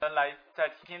来在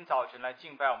今天早晨来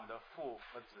敬拜我们的父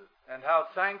和子， and how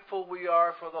thankful we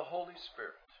are for the Holy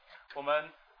Spirit 我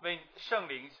们为圣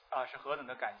灵是何等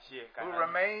的感谢感 who 恩，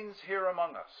 remains here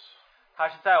among us 他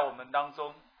是在我们当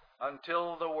中，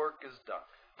 until the work is done.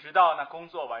 直到那工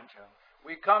作完成。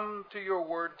 We come to your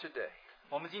word today,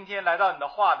 我们今天来到你的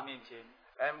话的面前，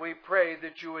 and we pray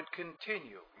that you would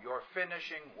continue your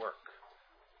finishing work.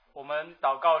 我们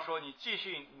祷告说，你继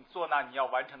续你做那你要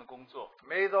完成的工作。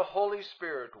 May the Holy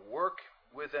Spirit work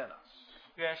within us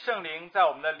愿圣灵在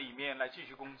我们的里面来继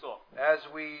续工作。 as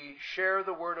we share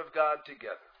the word of God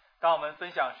together. 当我们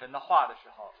分享神的话的时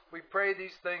候， We pray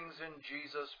these things in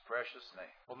Jesus' precious name.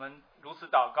 我们如此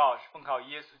祷告，是奉靠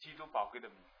耶稣基督宝贵的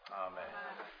名。 Amen.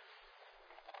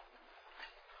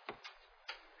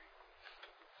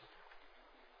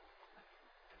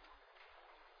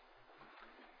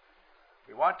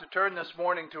 We want to turn this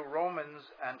morning to Romans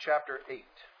and chapter 8.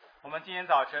 我们今天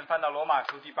早晨翻到罗马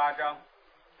书第8章，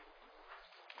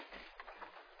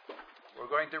 We're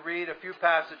going to read a few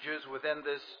passages within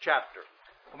this chapter.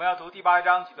 我们要读第8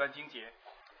章几段经节。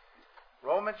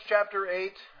 Romans chapter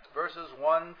 8, verses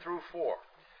 1 through 4.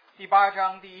 第8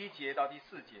章第1节到第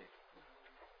4节。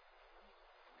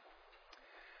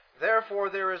 Therefore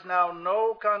there is now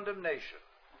no condemnation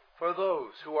for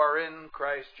those who are in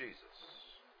Christ Jesus.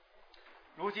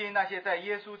 如今那些在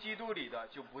耶稣基督里的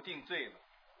就不定罪了，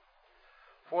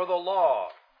 For the law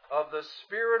of the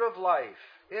Spirit of life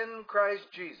in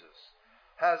Christ Jesus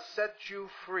has set you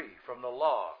free from the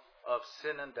law of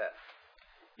sin and death.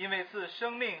 因为赐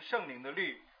生命圣灵的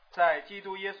律在基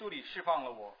督耶稣里释放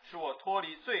了我，使我脱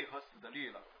离罪和死的律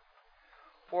了。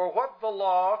 For what the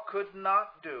law could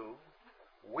not do,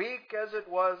 weak as it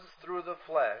was through the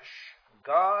flesh,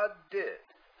 God did,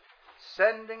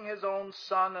 sending his own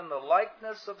Son in the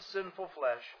likeness of sinful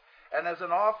flesh, and as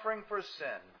an offering for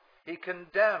sin, he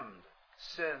condemned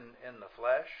sin in the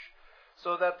flesh,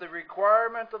 so that the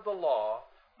requirement of the law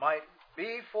might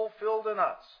be fulfilled in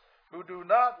us, who do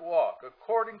not walk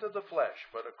according to the flesh,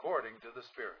 but according to the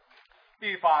Spirit.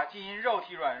 律法既因肉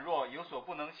体软弱有所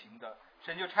不能行的，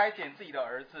神就差遣自己的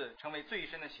儿子成为罪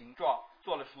身的形状，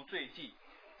做了赎罪祭，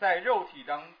在肉体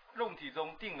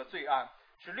中定了罪案，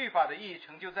使律法的义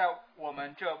成就在我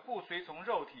们这不随从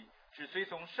肉体只随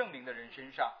从圣灵的人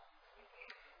身上。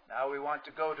 Now we want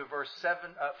to go to verse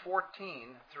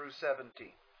 14 through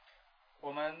 17.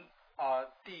 我们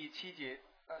第7节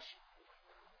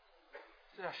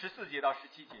14节到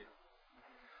17节。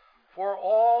 For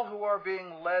all who are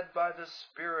being led by the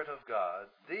Spirit of God,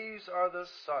 these are the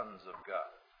sons of God.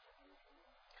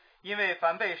 因为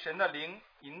凡被神的灵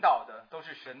引导的，都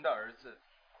是神的儿子。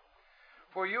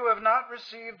 For you have not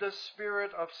received a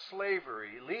spirit of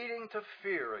slavery, leading to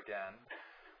fear again,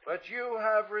 but you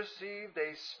have received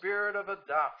a spirit of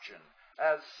adoption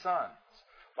as sons,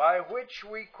 by which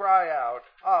we cry out,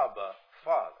 Abba,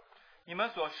 Father. 你们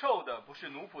所受的不是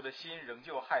奴仆的心，仍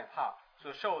旧害怕；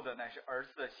所受的乃是儿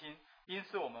子的心，因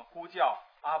此我们呼叫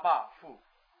阿爸父。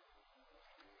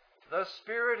 The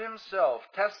Spirit himself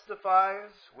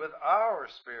testifies with our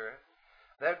spirit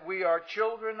that we are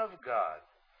children of God,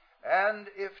 and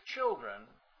if children,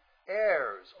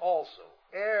 heirs also,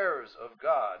 heirs of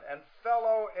God, and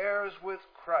fellow heirs with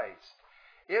Christ,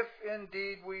 if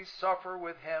indeed we suffer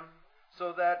with him,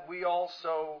 so that we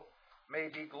also may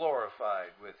be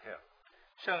glorified with him.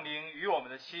 圣灵与我们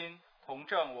的心同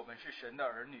证，我们是神的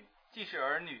儿女，既是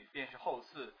儿女，便是后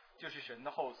嗣，就是神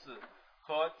的后嗣，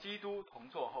和基督同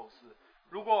作后嗣。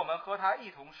如果我们和他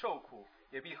一同受苦，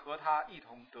也必和他一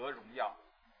同得荣耀。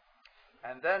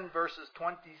 And then verses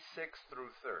 26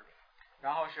 through 30.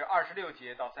 然后是26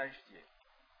节到30节。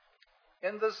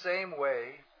 In the same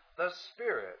way, the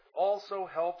Spirit also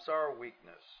helps our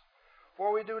weakness.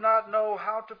 For we do not know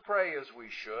how to pray as we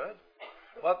should,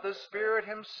 but the Spirit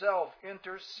himself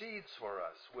intercedes for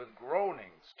us with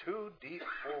groanings too deep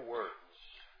for words.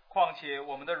 况且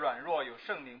我们的软弱有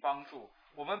圣灵帮助，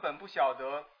我们本不晓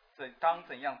得当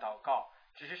怎样祷告，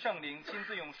只是圣灵亲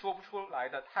自用说不出来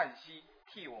的叹息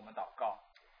替我们祷告。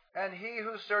 And he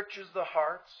who searches the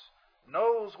hearts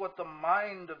knows what the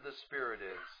mind of the Spirit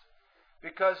is,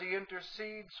 because he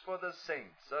intercedes for the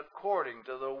saints according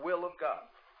to the will of God.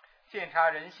 鉴察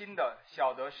人心的，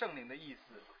晓得圣灵的意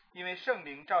思，因为圣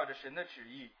灵照着神的旨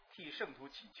意替圣徒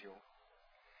祈求。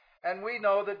 And we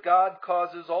know that God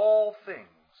causes all things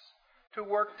to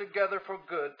work together for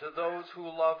good to those who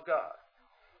love God,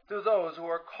 to those who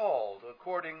are called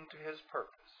according to his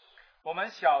purpose. 我们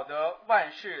晓得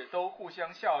万事都互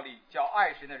相效力，叫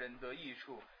爱神的人得益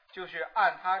处，就是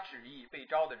按他旨意被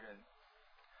招的人。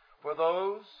 For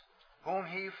those whom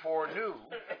he foreknew,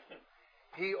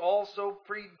 he also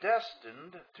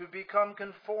predestined to become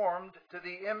conformed to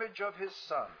the image of his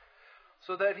Son,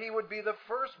 so that he would be the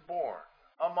firstborn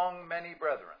among many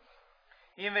brethren.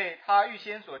 因为他预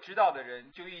先所知道的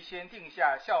人，就预先定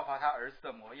下效法他儿子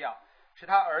的模样，使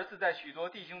他儿子在许多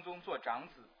弟兄中做长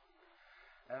子。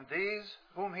And these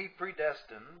whom he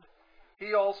predestined,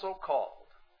 he also called.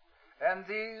 And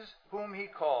these whom he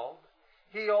called,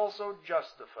 he also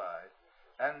justified.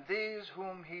 And these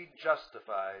whom he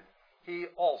justified, he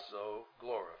also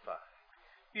glorified.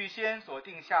 预先所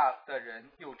定下的人，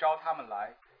又招他们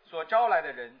来；所招来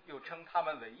的人，又称他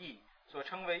们为义；所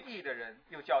称为义的人，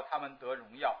又叫他们得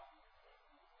荣耀。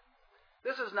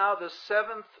This is now the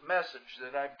 7th message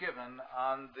that I've given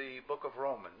on the book of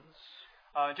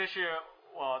Romans. 这是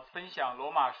我分享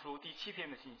罗马书第7篇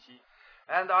的信息。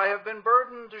And I have been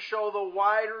burdened to show the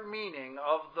wider meaning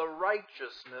of the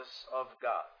righteousness of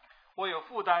God. 我有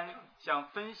负担想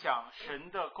分享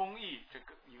神的公义这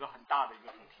个一个很大的一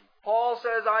个主题。Paul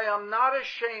says, I am not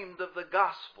ashamed of the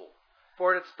gospel,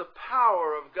 for it's the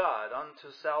power of God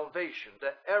unto salvation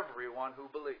to everyone who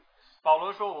believes. 保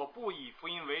罗说：“我不以福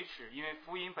音为耻，因为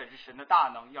福音本是神的大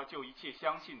能，要救一切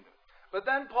相信的。” But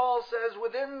then Paul says,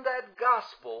 within that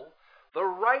gospel, the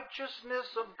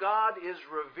righteousness of God is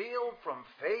revealed from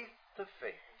faith to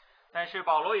faith. 但是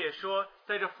保罗也说，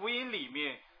在这福音里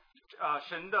面，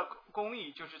神的公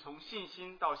义就是从信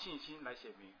心到信心来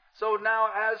显明。So now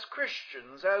as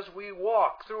Christians, as we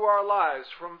walk through our lives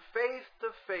from faith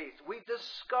to faith, we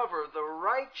discover the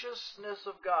righteousness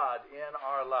of God in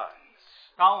our lives.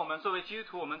 当我们作为基督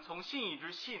徒，我们从信一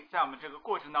直信，在我们这个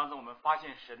过程当中，我们发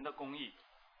现神的公义。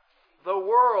The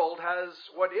world has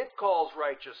what it calls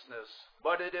righteousness,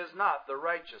 but it is not the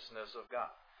righteousness of God.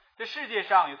 这世界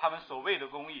上有他们所谓的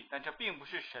公义，但这并不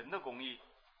是神的公义。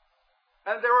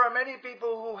And there are many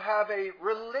people who have a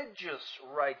religious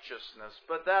righteousness,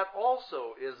 but that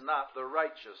also is not the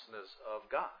righteousness of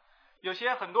God. 有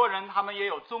些很多人，他们也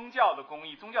有宗教的公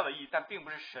义、宗教的义，但并不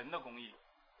是神的公义。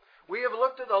We have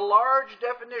looked at a large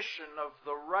definition of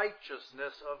the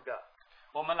righteousness of God.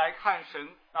 我们来看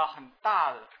神很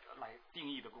大的来定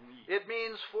义的公义。It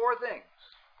means 4 things.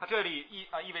 它这里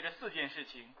意味着4件事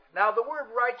情。Now the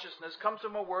word righteousness comes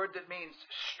from a word that means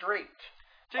straight,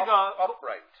 这个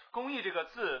upright. 公义这个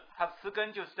字，它词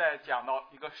根就是在讲到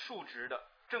一个竖直的、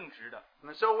正直的。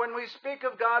And so when we speak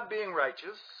of God being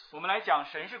righteous, 我们来讲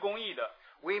神是公义的。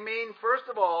we mean first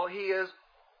of all, He is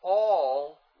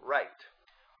all right.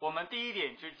 我们第一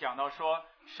点就是讲到说，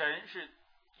神是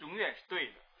永远是对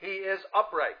的。He is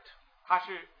upright. 他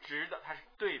是直的，他是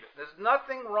对的， There's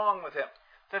nothing wrong with Him.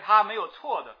 在他没有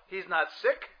错的， He's not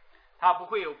sick. 他不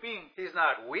会有病， He's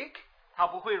not weak. 他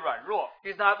不会软弱，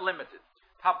 He's not limited.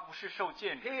 他不是受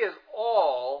限制， He is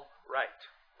all right.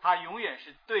 他永远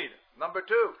是对的。 Number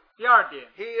 2, 第二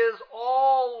点， He is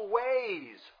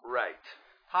always right.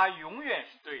 他永远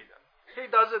是对的， He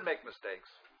doesn't make mistakes.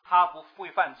 他不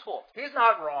会犯错， He's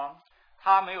not wrong.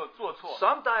 他没有做错。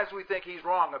 Sometimes we think He's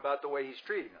wrong about the way He's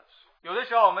treating us. 有的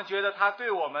时候我们觉得他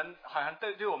对我们好像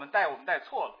对我们带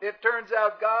错了， It turns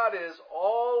out God is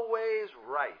always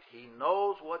right. He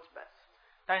knows what's best.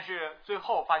 但是最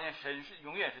后发现神是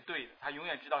永远是对的，他永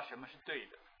远知道什么是对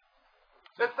的。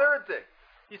 The third thing,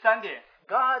 第三点，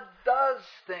 God does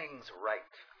things right.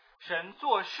 神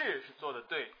做事是做的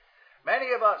对。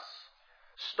 Many of us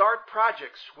start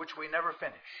projects which we never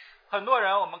finish. 很多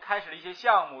人我们开始了一些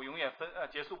项目，永远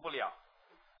结束不了，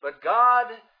 But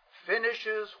God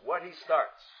finishes what He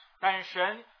starts. 但是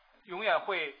神永远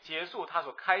会结束他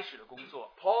所开始的工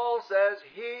作。 Paul says,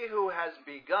 He who has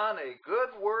begun a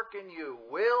good work in you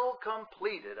will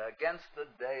complete it against the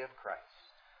day of Christ.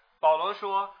 保罗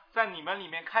说，在你们里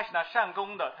面开始那善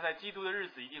功的，他在基督的日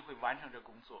子一定会完成这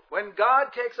工作。 When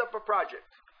God takes up a project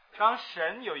当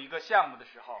神有一个项目的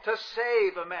时候， to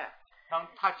save a man, 当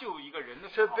他救一个人的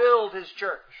to 时候， build His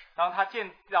church, 当他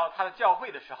建造他的教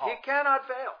会的时候， He cannot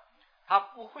fail. 他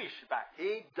不会失败，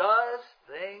 He does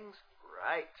things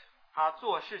right. 他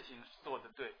做事情是做的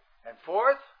对。 And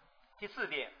fourth, 第四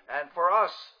点， and for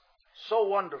us, so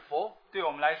wonderful, 对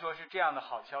我们来说是这样的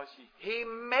好消息， He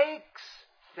makes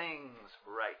things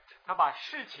right. 他把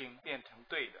事情变成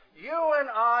对的。 You and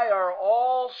I are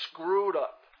all screwed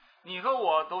up. 你和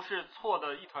我都是错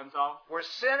的一团糟， We're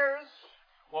sinners.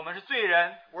 我们是罪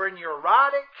人， We're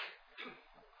neurotic.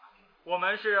 我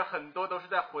们是很多都是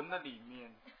在魂的里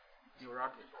面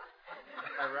neurotic，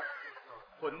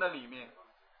 魂的里面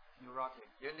neurotic。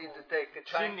 You need to take a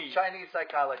Cindy. Chinese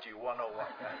psychology 101.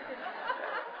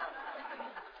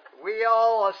 We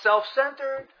all are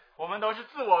self-centered. 我们都是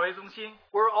自我为中心，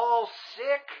 We're all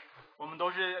sick. 我们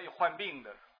都是患病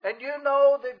的。 And you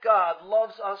know that God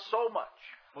loves us so much.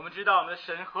 我们知道我们的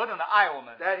神何等的爱我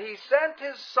们， that He sent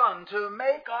His Son to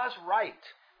make us right.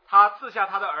 他赐下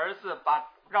他的儿子，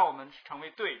让我们成为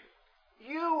对的。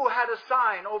 You had a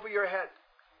sign over your head.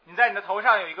 你在你的头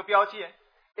上有一个标记，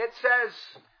 It says,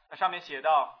 那上面写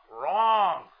道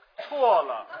wrong. 错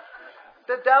了。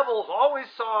 The devil always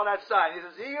saw that sign. He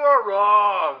says, you're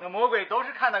wrong. 那魔鬼都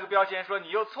是看那个标签，说你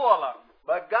又错了。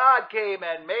 But God came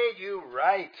and made you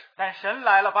right. 但神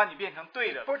来了，把你变成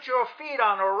对的， Put your feet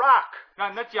on a rock.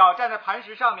 让你的脚站在磐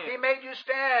石上 He 面， made you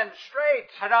stand straight.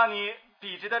 他让你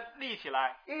笔直的立起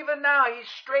来。 Even now, He's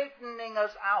straightening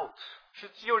us out.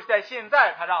 就是在现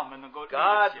在，他让我们能够立得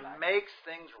God 起来。 makes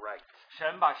things right.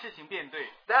 神把事情变对，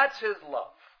 That's His love.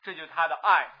 这就是他的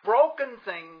爱。 Broken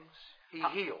things, He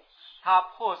heals. 他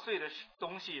破碎的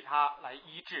东西，他来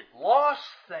医治； Lost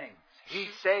things,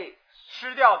 He saves.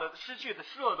 失去的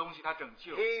所有东西，他拯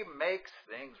救。 He makes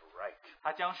things right.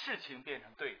 他将事情变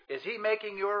成对。 Is He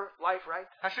making your life right?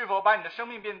 他是否把你的生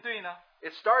命变对呢？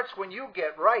 It starts when you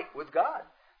get right with God.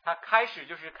 他开始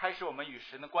我们与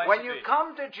神的关 When 系 you 对。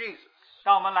 come to Jesus.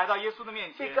 当我们来到耶稣的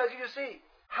面前， Because you see,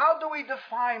 how do we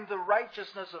define the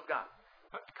righteousness of God?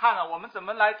 看了我们怎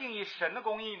么来定义神的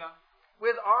公义呢？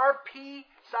 With our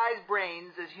pea-sized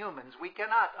brains as humans, we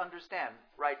cannot understand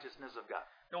righteousness of God.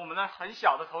 用我们那很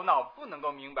小的头脑不能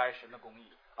够明白神的公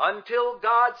义， Until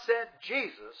God sent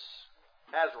Jesus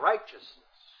as righteousness.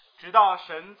 直到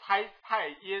神派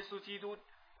耶稣基督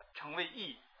成为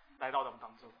义来到我们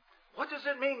当中。 What does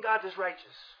it mean God is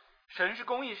righteous? 神是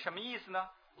公义什么意思呢？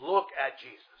 Look at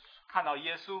Jesus. 看到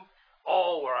耶稣，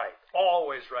 All right,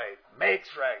 always right,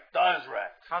 makes right, does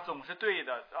right. 他总是对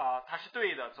的他是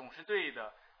对的，总是对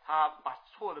的，他把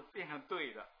错的变成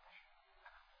对的。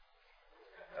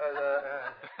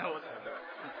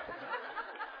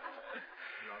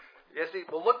You see,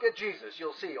 well, look at Jesus.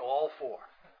 You'll see all four.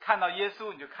 看到耶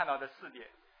稣，你就看到这4点，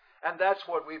 And that's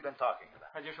what we've been talking about.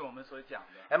 那就是我们所讲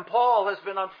的。 And Paul has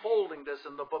been unfolding this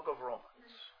in the book of Romans.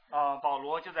 保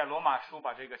罗就在罗马书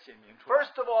把这个显明出来。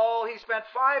 First of all, he spent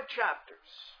 5 chapters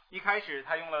一开始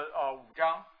他用了5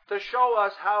章， to show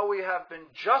us how we have been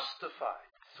justified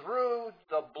through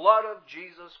the blood of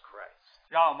Jesus Christ.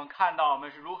 让我们看到我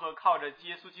们是如何靠着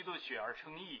耶稣基督的血而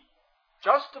称义。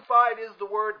 Justified is the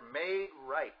word made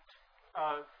right.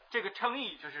 这个称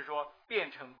义就是说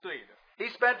变成对的。 He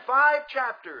spent 5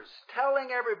 chapters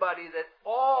telling everybody that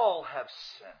all have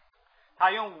sinned. 他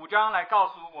用5章来告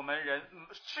诉我们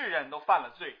世人都犯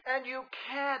了罪， And you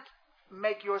can't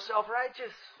make yourself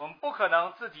righteous. 我们不可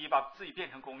能把自己变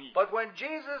成公义。 But when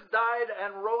Jesus died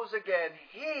and rose again,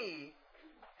 He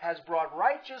has brought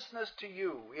righteousness to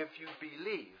you if you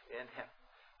believe in Him.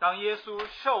 当耶稣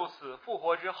受死复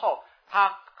活之后，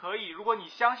他可以，如果你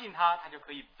相信他，他就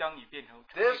可以将你变成为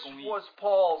This 公义。 was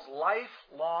Paul's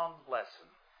lifelong lesson.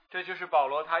 这就是保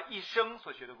罗他一生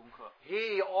所学的功课。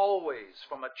 He always,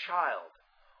 from a child,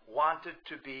 wanted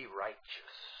to be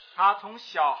righteous. 他从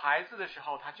小孩子的时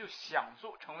候，他就想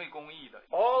成为公义的。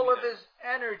 All of his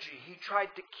energy, he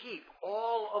tried to keep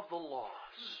all of the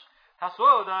laws. 他所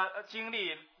有的精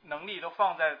力、能力都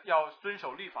放在要遵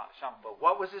守律法上面。 But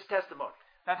what was his testimony?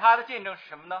 但他的见证是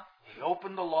什么呢？ He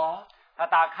opened the law. 他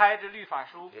打开这律法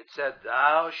书， It said,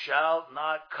 "Thou shalt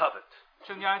not covet."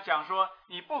 圣经上讲说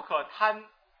你不可贪。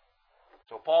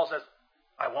 So Paul says,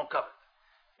 "I won't covet.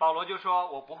 保罗就说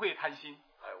我不会贪心，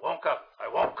 I won't covet. I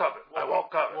won't covet. I won't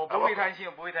covet. 我 I 不会 won't covet." 贪心，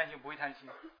我不会贪心，不会贪心。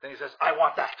 Then he says, "I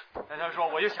want that." 但他说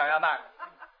我就想要那个。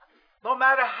 No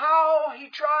matter how he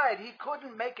tried, he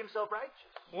couldn't make himself righteous.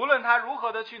 无论他如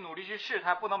何的去努力去试，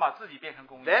他不能把自己变成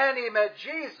公义。 Then he met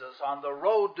Jesus on the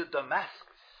road to Damascus.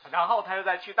 然后他又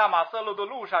在去大马色路的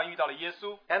路上遇到了耶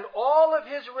稣， And all of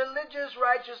his religious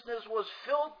righteousness was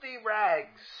filthy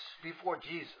rags before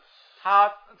Jesus.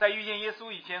 他在遇见耶稣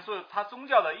以前，所有他宗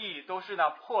教的义都是那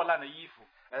破烂的衣服。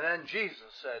 And then Jesus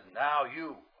said, "Now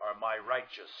you are my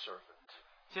righteous servant.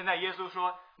 现在耶稣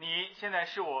说：“你现在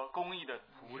是我公义的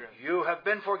仆人， You have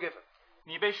been forgiven.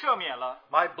 你被赦免了，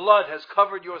 My blood has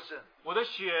covered your sin." 我的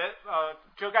血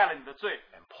遮盖了你的罪。”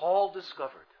 And Paul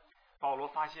discovered 保罗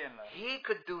发现了 he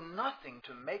could do nothing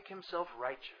to make himself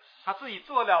righteous, 他自己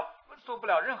做不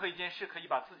了任何一件事可以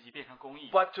把自己变成公义，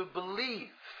 but to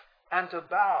believe and to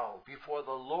bow before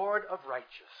the Lord of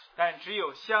righteousness. 但只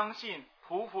有相信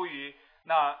匍匐于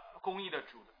那公义的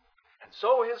主的。 And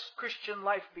so his Christian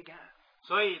life began.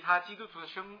 所以他基督徒的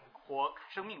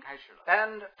生命开始了。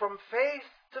 And from faith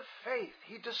to faith,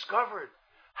 he discovered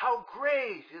how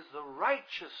great is the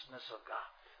righteousness of God.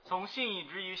 从信以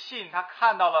至于信，他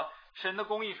看到了神的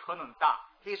公义何等大。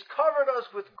 He's covered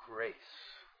us with grace.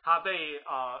 他被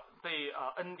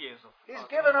恩典所 He's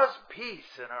given us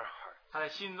peace in our hearts. 他在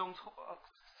心中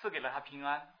赐给了他平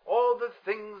安。 All the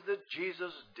things that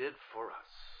Jesus did for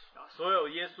us. 所有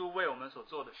耶稣为我们所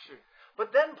做的事。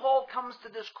 But then Paul comes to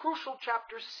this crucial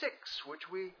chapter 6, which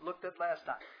we looked at last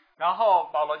time. 然后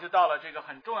保罗就到了这个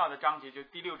很重要的章节，就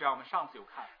第6章，我们上次有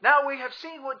看。 Now we have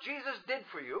seen what Jesus did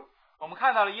for you. 我们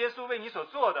看到了耶稣为你所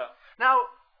做的， Now,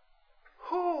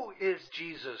 who is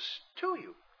Jesus to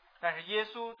you? 但是耶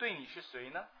稣对你是谁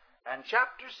呢？ And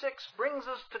chapter 6 brings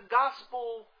us to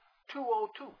Gospel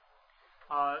 202.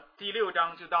 第6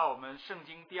章就到我们圣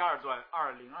经第2段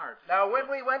202。 Now, when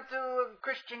we went to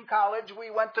Christian college, we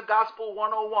went to Gospel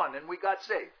 101 and we got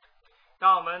saved.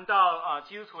 当我们到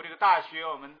基督徒这个大学，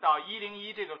我们到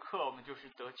101这个课，我们就是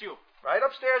得救。 Right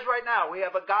upstairs right now, we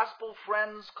have a Gospel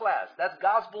Friends class. That's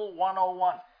Gospel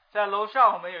 101. 在楼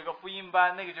上我们有一个福音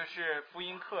班，那个就是福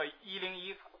音课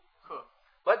101课。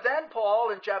 But then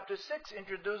Paul in chapter 6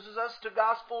 introduces us to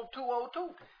Gospel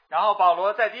 202. 然后保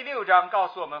罗在第6章告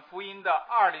诉我们福音的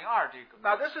202这个。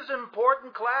 Now, this is an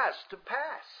important class to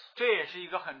pass. 这也是一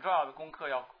个很重要的功课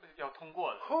要通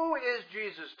过的。 Who is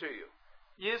Jesus to you?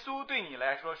 耶稣对你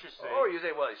来说是谁？ Oh, you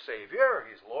say, well, he's Savior,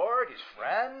 he's Lord, he's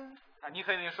friend. 你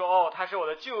肯定说，哦，他是我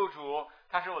的救主，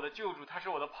他是我的救主，他是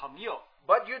我的朋友。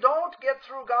 But you don't get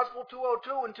through Gospel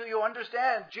 202 until you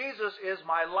understand Jesus is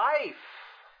my life.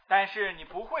 但是你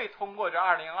不会通过这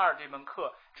202这门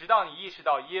课，直到你意识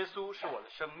到耶稣是我的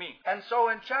生命。 And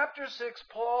so in chapter 6,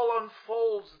 Paul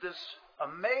unfolds this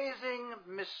amazing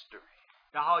mystery.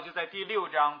 然后就在第6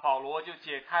章，保罗就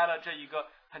解开了这一个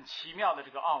很奇妙的这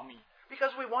个奥秘。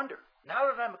 Because we wonder, now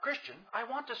that I'm a Christian, I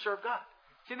want to serve God.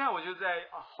 现在我就在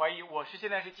怀疑，我现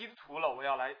在是基督徒了，我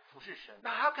要来服侍神。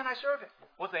 Now, how can I serve Him?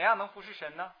 我怎样能服侍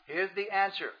神呢？ Here's the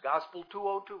answer, Gospel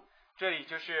 202. 这里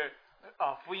就是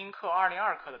福音课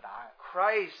202课的答案。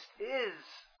 Christ is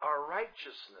our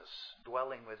righteousness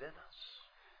dwelling within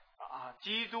us.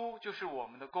 基督就是我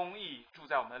们的公义，住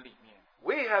在我们的里面。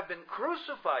 We have been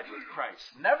crucified with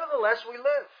Christ. Nevertheless, we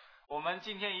live. 我们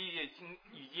今天已经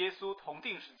与耶稣同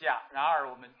定十架，然而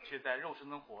我们却在肉身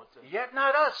中活着。 Yet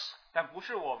not us. 但不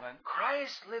是我们，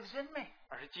 Christ lives in me.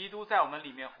 而是基督在我们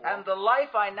里面活。 And the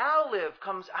life I now live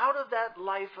comes out of that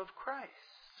life of Christ.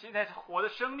 现在活的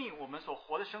生命，我们所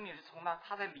活的生命是从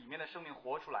他在里面的生命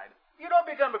活出来的。 You don't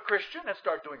become a Christian and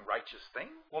start doing righteous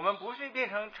things. 我们不是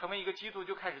成为一个基督徒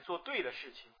就开始做对的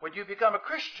事情。 When you become a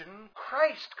Christian,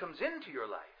 Christ comes into your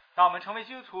life. 当我们成为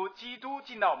基督徒，基督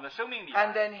进到我们的生命里 And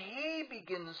来， then He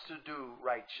begins to do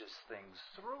righteous things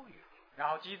through you. 然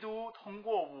后基督通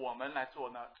过我们来做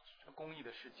那公义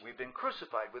的事情。 We've been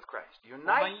crucified with Christ.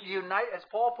 Unite, as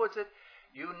Paul puts it,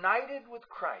 united with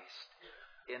Christ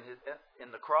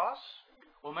in the cross,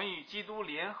 我们与基督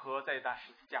联合在那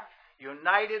十字架上，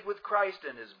 united with Christ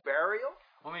in His burial,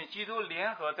 我们与基督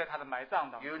联合在他的埋葬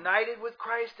当中， united with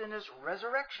Christ in His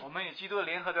resurrection. 我们与基督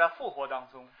联合在他复活当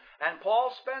中。 And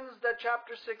Paul spends that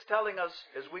chapter 6 telling us,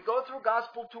 as we go through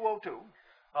Gospel 202,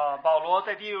 保罗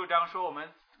在第6章说，我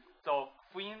们走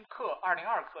福音课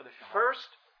202课的时候， first,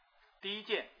 第一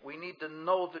件， we need to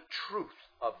know the truth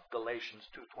of Galatians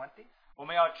 2:20. 我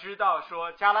们要知道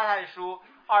说加拉太书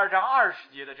2章20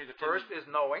节的这个真 First 理。 is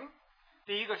knowing.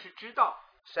 第一个是知道，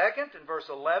 Second, in verse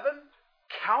 11,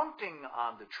 counting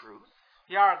on the truth.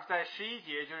 第二个在11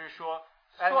节就是说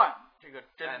算这个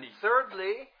真 And 理。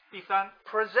 thirdly, 第三，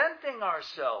 presenting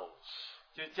ourselves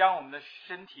就将我们的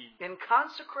身体 in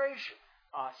consecration.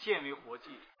 献为活祭。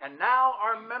 And now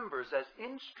our members as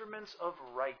instruments of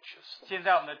righteousness. 现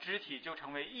在我们的肢体就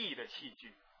成为义的器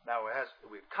具。 Now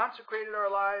we've consecrated our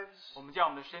lives, 我们将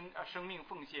我们的生命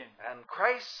奉献， and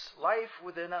Christ's life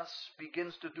within us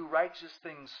begins to do righteous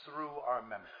things through our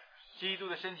members. 基督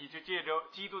的身体就借着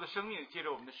基督的生命，借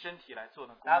着我们的身体来做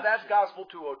那公 Now 义 that's 事， Gospel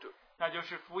 202. 那就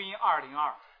是福音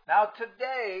202。 Now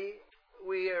today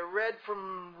we read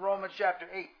from Romans chapter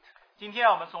 8. 今天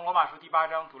我们从罗马书第8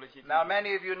章读了一些经 Now 文，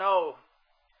 many of you know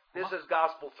this is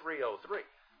Gospel 303.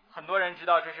 很多人知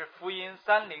道这是福音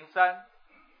303。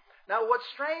 Now what's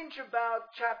strange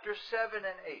about chapter 7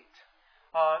 and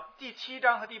 8? 第7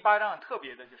章和第8章很特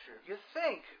别的就是， You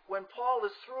think when Paul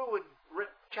is through with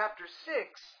chapter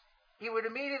 6, he would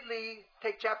immediately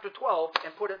take chapter 12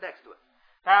 and put it next to it.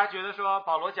 大家觉得说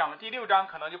保罗讲了第6章，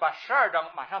可能就把12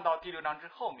章马上到第6章之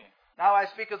后面。 Now I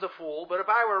speak as a fool, but if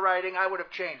I were writing, I would have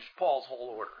changed Paul's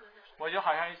whole order. 我就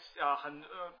好像很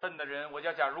笨的人，我就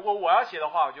要讲，如果我要写的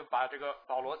话，我就把这个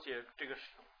保罗写这个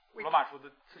罗马书的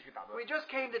次序打断 We。just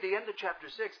came to the end of chapter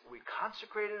 6. We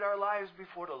consecrated our lives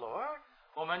before the Lord.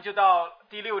 我们就到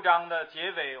第6章的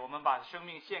结尾，我们把生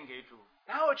命献给主，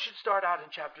 Now it should start out in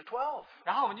chapter 12.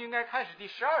 然后我们就应该开始第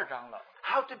12章了。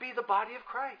 How to be the body of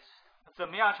Christ. 怎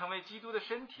么样成为基督的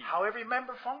身体， how every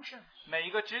member functions. 每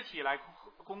一个肢体来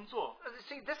工作。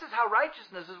 See, this is how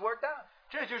righteousness is worked out.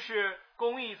 这就是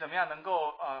公义怎么样能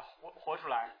够活出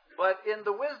来。 But in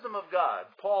the wisdom of God,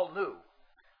 Paul knew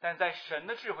但在神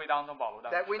的智慧当中，保罗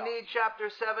当 that 中 we 知道， need chapter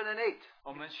 7 and 8.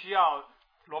 我们需要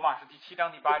罗马书第7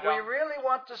章第8 If we 章。 really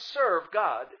want to serve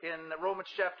God in Romans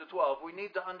chapter 12, we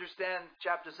need to understand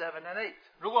chapter 7 and 8.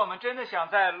 如果我们真的想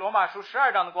在罗马书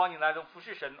12章的光景当中服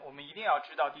侍神，我们一定要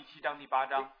知道第7章第8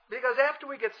章。 Because after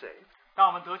we get saved, 当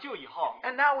我们得救以后，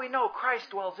 and now we know Christ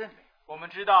dwells in me, 我们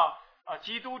知道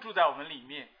基督住在我们里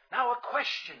面， now a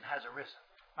question has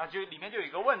arisen. 就里面就有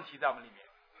一个问题在我们里面。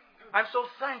 I'm so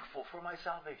thankful for my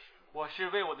salvation. 我是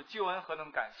为我的救恩何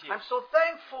等感谢， I'm so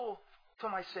thankful to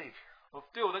my Savior 我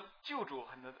对我的救主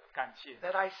很的感谢。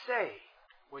 that I say,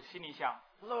 我心里想，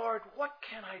 Lord, what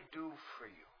can I do for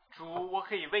you? 主，我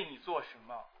可以为你做什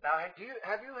么？ Now,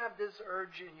 have you had this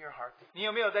urge in your heart? 你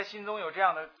有没有在心中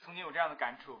曾经有这样的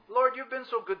感触？ Lord, you've been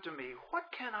so good to me. What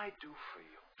can I do for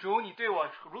you? 主，你对我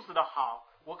如此的好，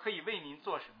我可以为您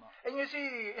做什么？ And you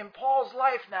see, in Paul's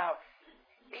life now,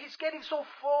 he's getting so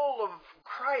full of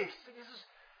Christ. He says,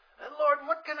 Lord,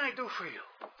 what can I do for you?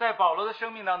 在保罗的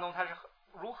生命当中，他是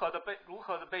如何的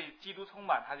被基督充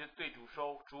满，他就对主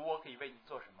说：“主，我可以为你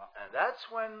做什么 And that's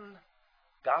when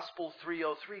Gospel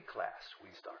 303 class we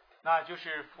start.？” 那就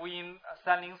是福音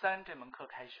303这门课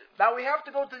开始。 Now we have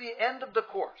to go to the end of the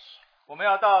course 我们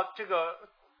要到这个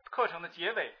课程的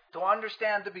结尾， to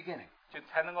understand the beginning. 就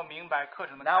才能够明白课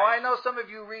程的 Now 开 I 始。 know some of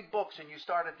you read books and you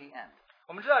start at the end.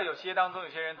 我们知道有些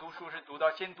人读书是读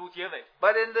到先读结尾，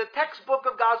 But in the textbook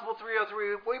of Gospel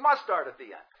 303, we must start at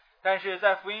the end. 但是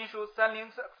在福音课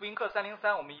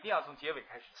303，我们一定要从结尾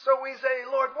开始。 So we say,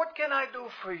 Lord, what can I do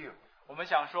for you? 我们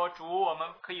想说，主，我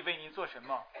们可以为您做什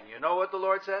么？ And you know what the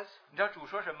Lord says? 你知道主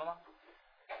说什么吗？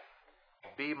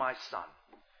 Be my son.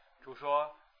 主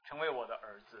说，成为我的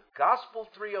儿子。 Gospel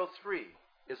 303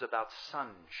 is about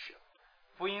sonship.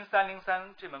 福音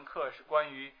303这门课是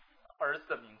关于儿子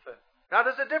的名分。 Now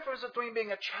there's a difference between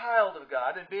being a child of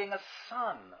God and being a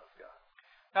son of God.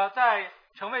 那在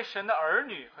成为神的儿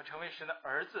女和成为神的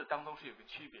儿子当中是有个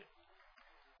区别。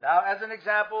 Now, as an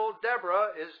example,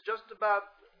 Deborah is just about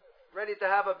ready to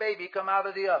have a baby come out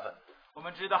of the oven. 我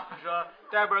们知道说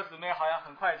，Deborah 姊妹好像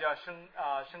很快就要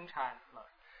生产了。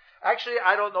 Actually,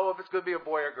 I don't know if it's going to be a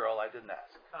boy or girl. I didn't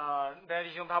ask. 但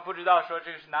弟兄他不知道说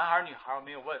这个是男孩女孩，我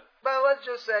没有问。 But let's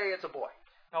just say it's a boy.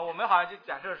 那我们好像就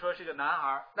假设说是个男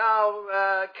孩。 Now,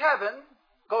 Kevin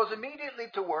goes immediately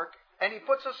to work, and he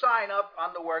puts a sign up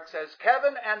on the work says,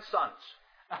 Kevin and sons.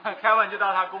 Kevin 就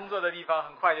到他工作的地方，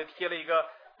很快就贴了一个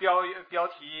标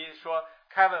题说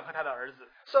Kevin 和他的儿子。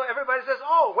 So everybody says,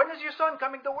 oh, when is your son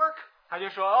coming to work? 他就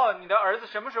说：“哦，你的儿子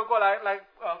什么时候过来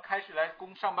开始来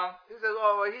上班 He says,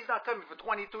 oh, well, he's not coming for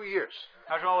 22 years.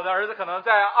 他说：“我的儿子可能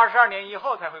在22年以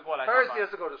后才会过来上 First he 班。 has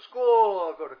to go to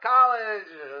school, go to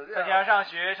college. 他想上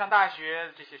学、上大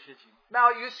学这些事情。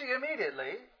 Now you see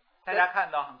immediately 大家看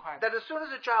到很快的， that as soon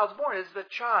as a child's born, it's the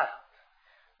child.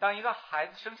 当一个孩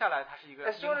子生下来，他是一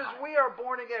个 As soon 婴 as 孩。 we are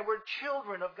born again, we're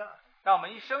children of God. 当我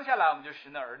们一生下来，我们就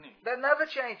神的儿女， That never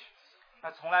changes.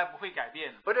 那从来不会改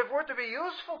变的。 But if we're to be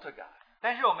useful to God,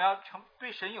 但是我们要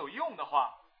对神有用的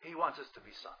话， He wants us to be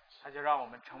sons. 他就让我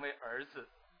们成为儿子。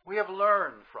 We have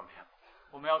learned from Him.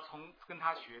 我们要跟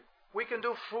他学， We can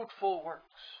do fruitful works.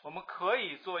 我们可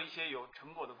以做一些有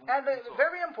成果的工 And 作。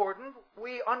 very important,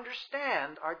 we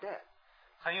understand our dad.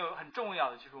 很重要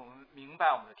的就是我们明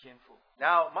白我们的天赋。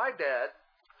 Now, my dad,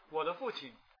 我的父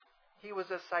亲， he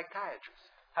was a psychiatrist.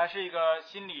 他是一个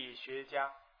心理学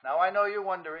家。 Now, I know you're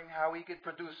wondering how he could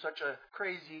produce such a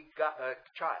crazy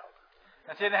child.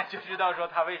 那现在就知道说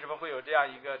他为什么会有这样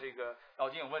一个脑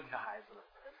筋有问题的孩子了。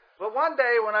 But one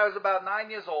day, when I was about 9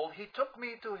 years old, he took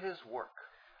me to his work.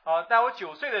 在我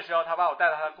9岁的时候，他把我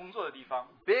带到他工作的地方，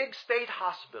 Big state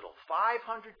hospital,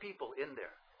 500 people in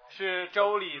there. 是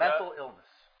州里 Mental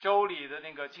illness. 的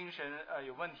那个精神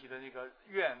有问题的那个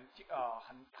院，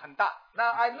很大。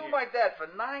 Now, I knew my dad for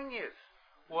 9 years.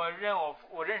 我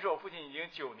认识我父亲已经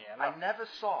9年 I 了， never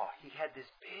saw he had this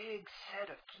big set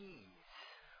of keys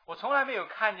我从来没有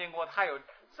看见过他有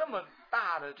这么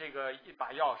大的一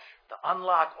把钥匙， to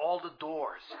unlock all the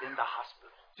doors in the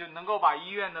hospital. 就能够把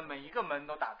医院的每一个门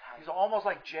都打开， These are almost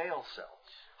like jail cells.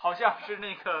 好像是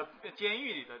那个监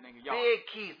狱里的那个钥匙， Big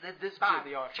keys, this 大的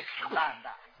big. 钥匙，很大很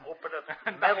大， Open a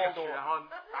很大 metal 钥匙，然 door. 后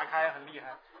打开很厉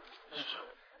害。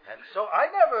 And so I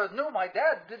never knew my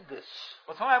dad did this.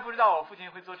 我从来不知道我父亲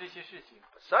会做这些事情，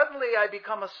 But suddenly I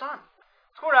become a son.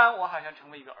 突然我好像成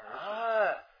为一个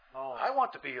儿子。 I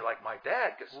want to be like my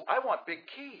dad because I want big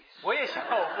keys. 我也像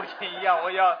我父亲一样，我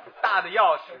要大的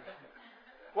钥匙。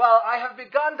Well, I have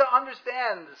begun to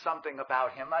understand something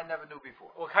about him I never knew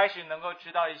before. 我开始能够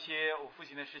知道一些我父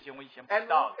亲的事情，我以前不知 And,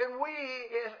 道的。 and we,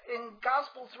 in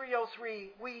Gospel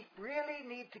 303, we really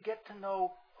need to get to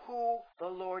know who the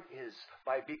Lord is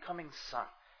by becoming son.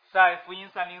 在福音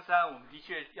303，我们的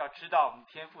确要知道我们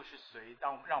天父是谁，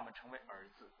让我们成为儿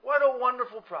子。 What a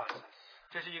wonderful process.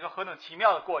 这是一个何等奇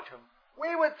妙的过程。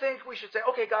 We would think we should say,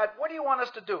 okay, God, what do you want us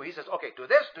to do? He says, okay, do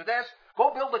this,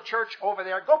 go build a church over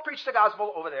there, go preach the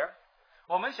gospel over there.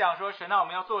 我们想说神啊，我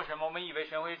们要做什么？我们以为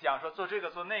神会讲说做这个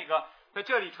做那个，在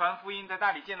这里传福音，在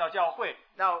那里建造教会。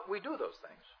 Now, we do those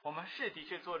things. 我们是的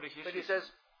确做这些 But 事 he 情， says,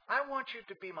 I want you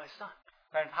to be my son.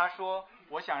 但是他说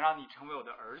我想让你成为我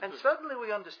的儿 And 子。 suddenly we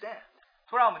understand.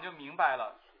 突然我们就明白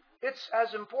了， It's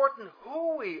as important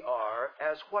who we are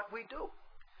as what we do.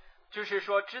 就是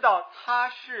说知道他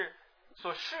是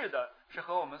所是的，是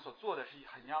和我们所做的是一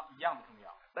样的重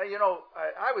要。 Now, you know,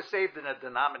 I was saved in a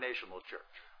denominational church.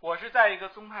 我是在一个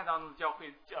宗派当中的教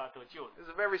会得救的， It was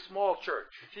a very small church.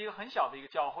 是一个很小的一个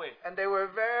教会。 And they were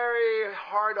very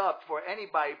hard up for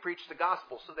anybody to preach the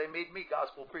gospel, so they made me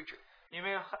gospel preacher. 因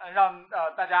为让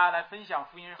大家来分享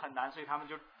福音是很难，所以他们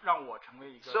就让我成为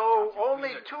一个 So 讲福音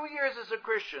only 的人。 2 years as a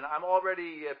Christian, I'm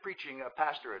already preaching a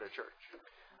pastor at a church.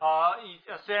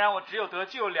 虽然我只有得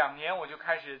救2年，我就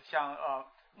开始像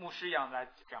牧师一样来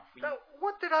讲福音。 Now,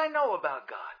 what did I know about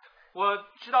God? 我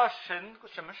知道神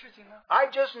什么事情呢？ I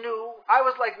just knew I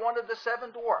was like one of the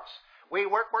 7 dwarfs. We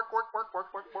work,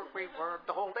 we work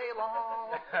the whole day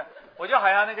long. 我就好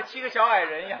像那个7个小矮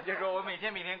人一样，就是说我每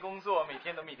天工作，每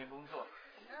天工作。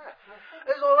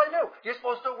 That's all I knew. You're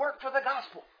supposed to work for the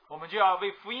gospel. 我们就要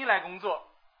为福音来工作。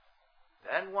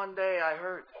 Then one day I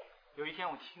heard, 有一天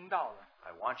我听到了，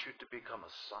 I want you to become a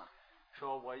son.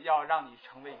 说我要让你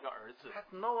成为一个儿子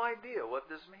I。had no idea what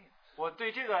this means. 我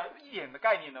对这个一点的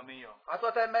概念都没有， I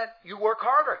thought that meant you work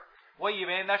harder. 我以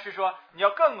为那是说你要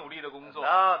更努力的工作，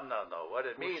 No. What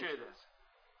it 不 means 是的， is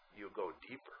you go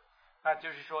deeper. 那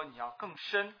就是说你要更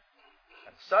深。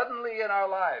 And suddenly in our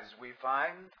lives we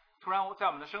find 突然在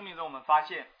我们的生命中，我们发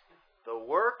现 the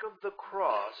work of the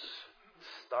cross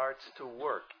starts to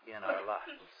work in our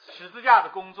lives. 十字架的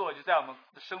工作就在我们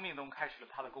的生命中开始了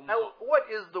他的工 Now, 作。 what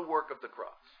is the work of the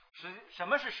cross? 什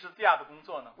么是十字架的工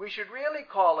作呢？ We should really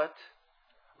call it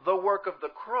the work of the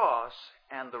cross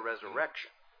and the resurrection.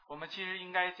 我们其实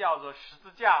应该叫做十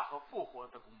字架和复活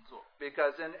的工作。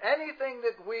 Because in anything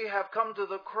that we have come to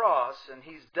the cross and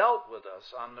he's dealt with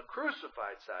us on the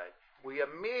crucified side, we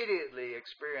immediately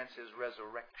experience his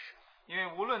resurrection. 因为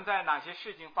无论在哪些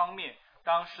事情方面，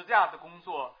当十字架的工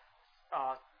作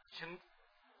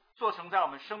做成在我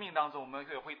们生命当中，我们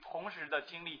也会同时的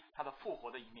经历他的复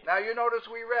活的一面。 Now you notice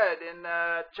we read in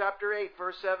chapter 8,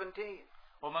 verse 17.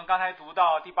 我们刚才读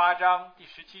到第8章第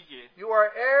17节， You are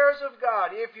heirs of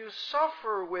God if you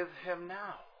suffer with him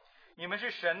now. 你们是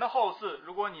神的后嗣，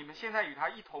如果你们现在与他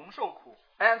一同受苦，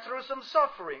 And through some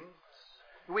suffering,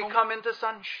 we come into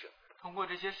sonship. 通过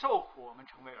这些受苦，我们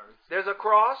成为儿子。 There's a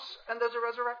cross and there's a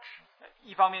resurrection.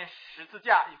 一方面十字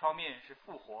架，一方面是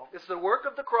复活； It's the work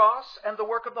of the cross and the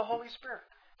work of the Holy Spirit.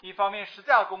 一方面十字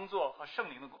架的工作和圣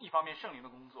灵的，一方面圣灵的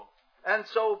工作。 And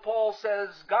so Paul says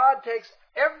God takes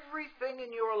everything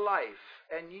in your life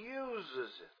and uses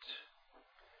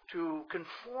it to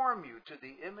conform you to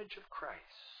the image of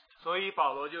Christ. 所以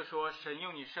保罗就说，神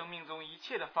用你生命中一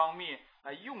切的方面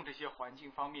来用这些环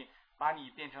境方面，把你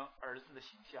变成儿子的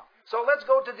形象。 So let's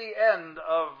go to the end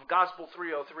of Gospel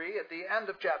 303, at the end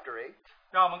of chapter 8.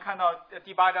 让我们看到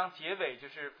第8章结尾，就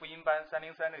是福音班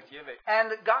303的结尾。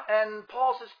 And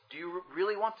Paul says, do you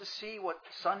really want to see what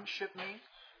sonship means?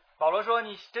 保罗说：“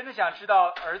你真的想知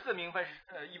道儿子名分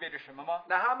意味着什么吗？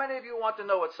 Now, how many of you want to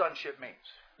know what sonship means?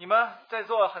 你们在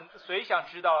座谁想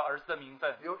知道儿子的名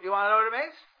分？ You want to know what it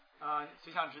means?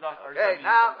 谁想知道儿子的 Okay, 名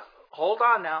now, 分？ hold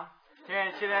on now.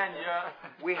 现在你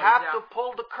就 We have to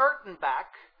pull the curtain back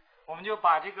我们就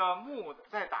把这个幕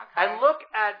再打开 and，look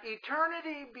at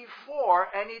eternity before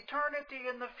and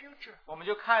eternity in the future. 我们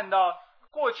就看到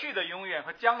过去的永远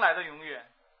和将来的永远。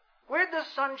 Where does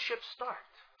sonship start?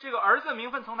 这个儿子的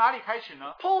名分从哪里开始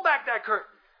呢？ Pull back that curtain.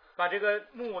 把这个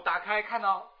幕打开，看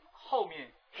到后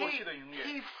面过去的永远。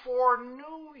 He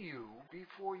foreknew you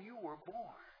before you were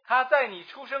born. 他在你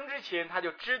出生之前，他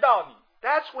就知道你。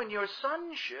 That's when your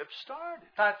sonship started.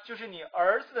 他就是你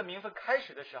儿子的名分开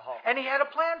始的时候， And he had a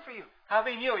plan for you. 他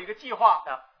为你有一个计划。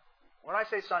 Now, when I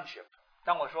say sonship,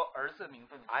 当我说儿子名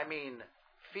分， I mean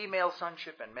female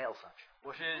sonship and male sonship.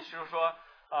 我是说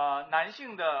男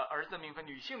性的儿子名分，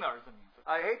女性的儿子名分。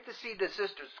 I hate to see the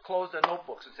sisters close their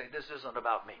notebooks and say, this isn't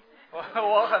about me.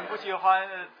 我很不喜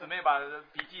欢姊妹把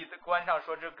笔记关上，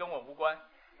说这跟我无关。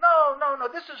No.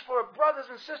 This is for brothers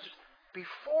and sisters.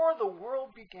 Before the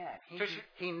world began, 这是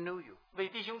he knew you. 为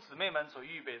弟兄姊妹们所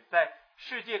预备，在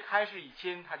世界开始以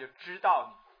前，他就知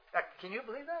道你。Can you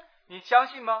believe that? 你相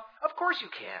信吗？ Of course you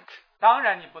can't. 当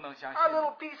然你不能相 Our 信。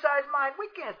 little pea-sized mind, we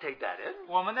can't take that in.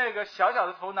 我们那个小小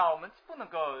的头脑，我们不能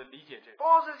够理解这个。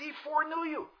 Paul says he foreknew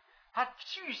you. 他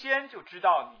预先就知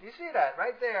道你。 You see that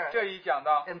right there 这里讲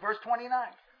到， in verse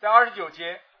 29. 在29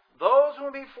节， Those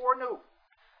whom he foreknew.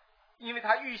 因为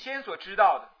他预先所知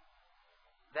道的，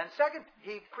 Then second,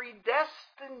 he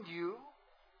predestined you.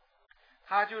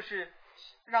 他就是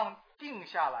让定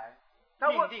下来， Now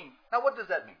命 what, 定。 now what does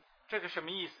that mean? 这个什么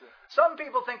意思？ Some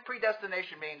people think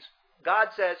predestination means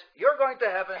God says, you're going to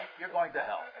heaven, you're going to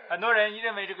hell. 很多人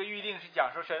认为这个预定是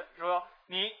讲说神说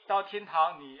你到天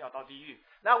堂，你要到地狱。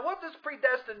 Now what does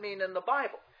predestined mean in the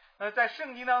Bible? 那在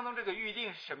圣经当中，这个预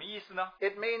定是什么意思呢？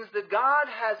 It means that God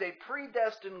has a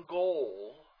predestined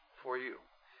goal for you.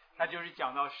 那就是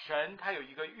讲到神他有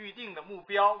一个预定的目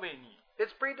标为你，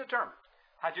 It's predetermined.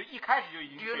 他就一开始就已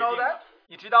经 Do 决 you 定 know 了 that?。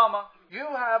你知道吗？ You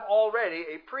have already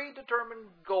a predetermined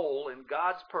goal in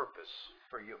God's purpose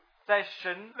for you. 在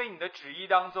神为你的旨意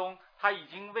当中，他已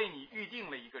经为你预定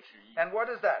了一个旨意。 And what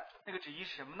is that? 那个旨意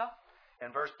是什么呢？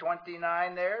 In verse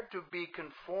 29 there, to be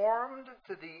conformed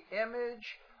to the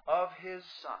image of his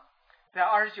son. 在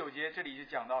29节这里就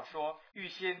讲到说，预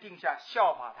先定下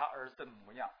效法他儿子的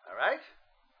模样， All right?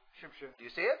 是不是？ Do you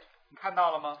see it? 你看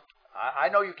到了吗？ I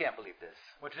know you can't believe this.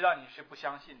 我知道你是不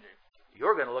相信这个。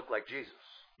 You're going to look like Jesus.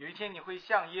 有一天你会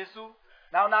像耶稣，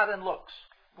 Now, not in looks,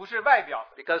 不是外表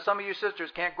的， because some of you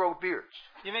sisters can't grow beards.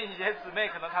 因为你这些姊妹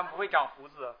可能她们不会长胡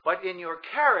子， But in your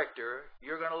character,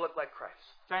 you're going to look like Christ.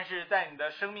 但是在你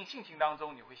的生命性情当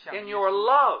中，你会像耶 In 稣 your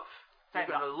love, you're Thank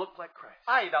going to you. look like Christ.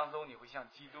 爱当中，你会像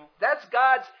基督。 That's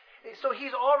God's. So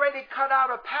he's already cut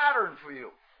out a pattern for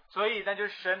you. 所以那就是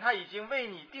神他已经为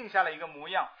你定下了一个模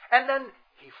样， And then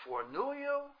he foreknew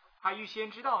you. 他预先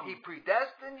知道 He 你，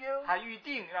 predestined you. 他预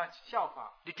定让效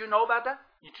法。 Did you know about that?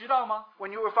 你知道吗？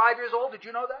 When you were 5 years old, did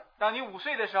you know that? 当你5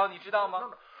岁的时候，你知道 No, 吗？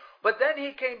 no. But then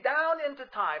he came down into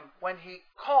time when he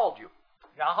called you.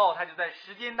 然后他就在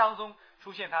时间当中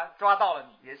出现，他抓到了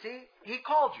你， You see? He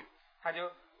called you. 他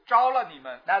就招了你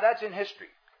们， Now that's in history.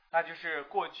 那就是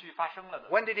过去发生了的。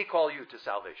 When did he call you to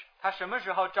salvation? 他什么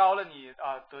时候招了你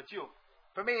得救？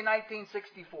 For me,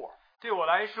 1964. 对我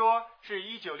来说是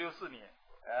1964年，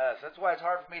 Yes, that's why it's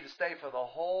hard for me to stay for the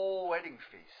whole wedding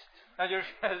feast. 那就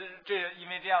是因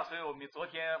为这样，所以我们昨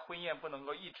天婚宴不能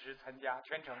够一直参加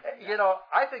全程参加。 You know,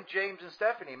 I think James and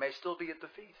Stephanie may still be at the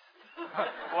feast.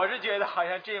 我是觉得好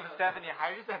像 James Stephanie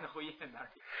还是在那婚宴那里。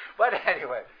 But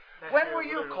anyway, when were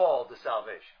you called to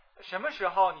salvation? 什么时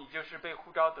候你就是被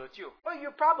呼召得救？ Well, you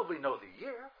probably know the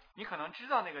year. 你可能知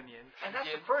道那个年 And that's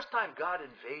间 the，first time God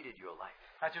invaded your life.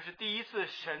 那就是第一次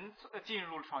神进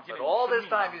入闯进 But 了 all 你 this 生命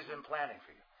time 当 he's 中 been planning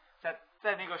for you.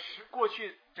 在那个过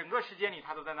去整个时间里，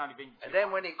他都在那里为你 And 计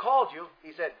then 划。 when he called you,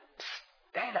 he said, Psst,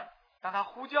 Dana. 当他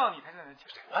呼叫你，他在那讲：“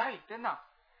哎，真的，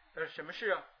什么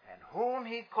事啊？ And whom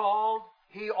he called,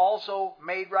 he also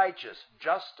made righteous.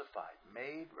 Justified,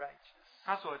 made righteous.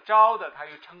 他所招的，他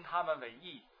又称他们为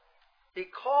义。 He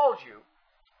called you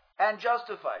and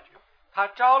justified you. 他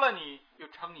招了你，又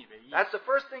称你为义。 That's the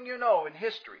first thing you know in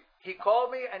history. He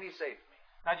called me and he saved me.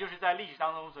 那就是在历史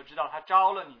当中所知道，他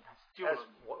招了你，他救 That's 了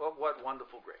你， what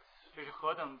wonderful grace. 这是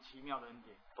何等奇妙的恩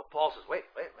典。 But Paul says, wait.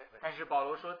 但是保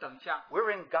罗说：“等下，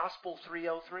 We're in Gospel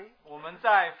 303. 我们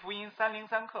在福音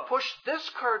303课， Push this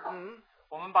curtain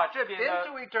我们把这边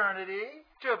into 的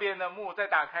eternity 幕再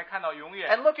打开，看到永远，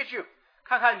 and look at you.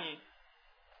 看看你，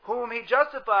 Whom he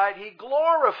justified, he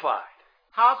glorified.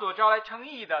 他所招来称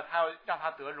义的，他要让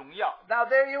他得荣耀。 Now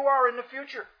there you are in the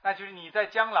future. 那就是你在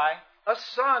将来， A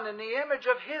son in the image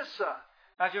of his son.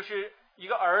 那就是一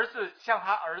个儿子，像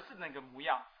他儿子那个模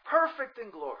样， Perfect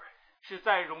in glory. 是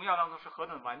在荣耀当中是何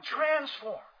等完全，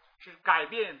 Transformed. 是改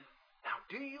变。 Now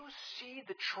do you see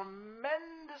the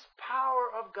tremendous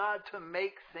power of God to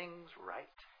make things right?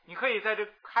 你可以在这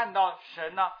看到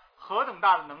神呢、何等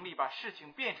大的能力把事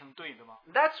情变成对的吗？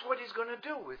 That's what he's going to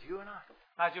do with you and I.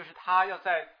 那就是他要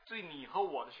在对你和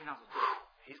我的身上所做。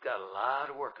 He's got a lot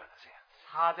of work on his hands.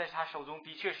 他在他手中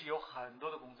的确是有很多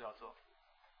的工作要做。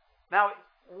 Now,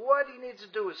 what he needs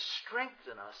to do is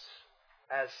strengthen us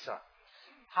as sons.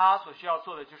 他所需要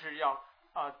做的就是要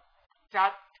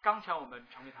刚强我们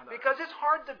成为他的儿子。 Because it's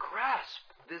hard to grasp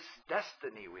this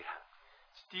destiny we have.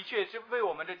 的确，这为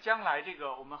我们这将来这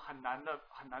个我们很难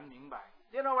明白。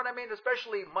 You know what I mean?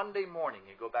 Especially Monday morning,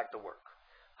 you go back to work.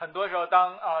 很多时候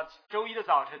当周一的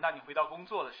早晨，当你回到工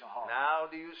作的时候， Now,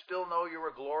 do you still know you're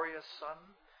a glorious son?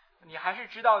 你还是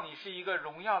知道你是一个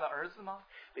荣耀的儿子吗？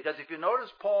 Because if you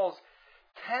notice Paul's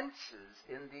tenses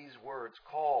in these words,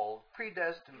 called,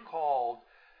 predestined, called,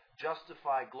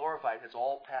 justified, glorified, it's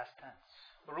all past tense.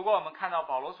 如果我们看到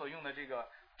保罗所用的这个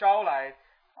招来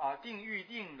定预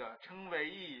定的称为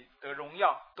义的荣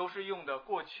耀，都是用的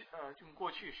用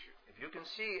过去时。 If you can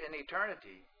see in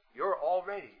eternity, you're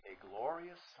already a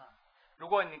glorious son. 如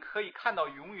果你可以看到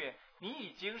永远，你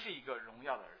已经是一个荣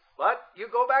耀的儿子。 But you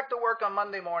go back to work on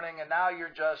Monday morning and now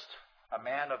you're just a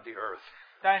man of the earth.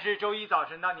 但是周一早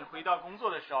晨，当你回到工作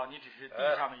的时候，你只是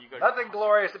地上的一个人， Nothing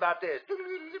glorious about this.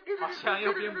 好像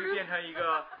又并不变成一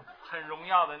个很荣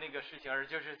耀的那个事情，而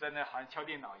就是在那好像敲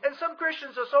电脑一样。 And some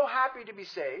Christians are so happy to be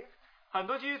saved, 很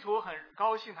多基督徒很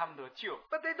高兴他们得救，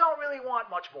 but they don't really want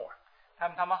much more.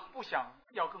 他们不想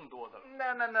要更多的。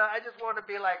 No, I just want to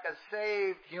be like a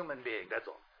saved human being, that's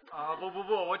all.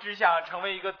 不，我只想成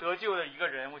为一个得救的一个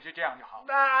人，我觉得这样就好。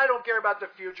 I don't care about the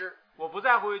future. 我不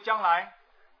在乎将来。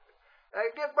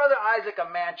 Give Brother Isaac a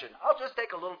mansion. I'll just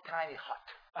take a little tiny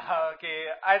hut. 给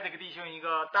艾泽克弟兄一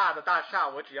个大的大厦，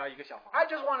我只要一个小房。 I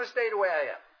just want to stay the way I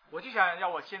am. 我就想要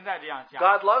我现在这样想。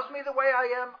 God loves me the way I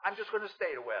am. I'm just going to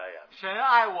stay the way I am. 神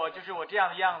爱我，就是我这样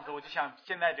的样子，我就想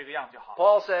现在这个样就好。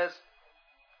 Paul says,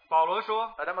 保罗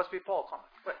说， that must be Paul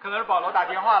calling. 可能是保罗打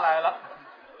电话来了。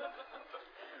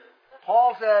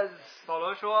 Paul says, 保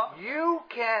罗说， you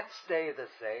can't stay the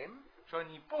same. 说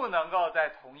你不能够再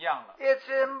同样了， It's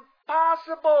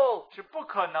impossible. 是不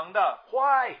可能的。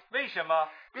 Why? 为什么？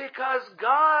 Because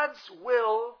God's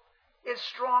will is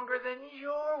stronger than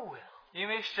your will. 因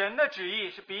为神的旨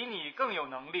意是比你更有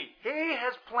能力， He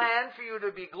has planned for you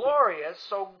to be glorious,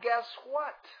 so guess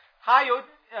what? 他有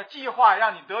计划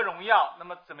让你得荣耀。那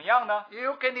么怎么样呢？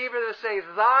 You can either say,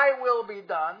 thy will be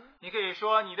done, 你可以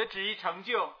说你的旨意成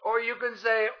就， or you can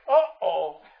say,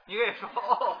 uh-oh, 你可以说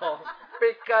哦，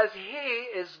 because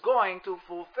he is going to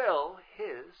fulfill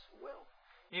his will.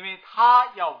 因为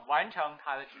他要完成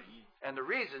他的旨意。 And the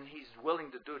reason he's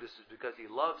willing to do this is because he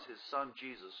loves his son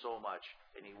Jesus so much,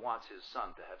 and he wants his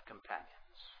son to have companions.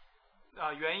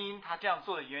 原因他这样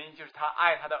做的原因就是他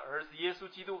爱他的儿子耶稣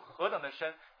基督何等的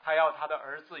深，他要他的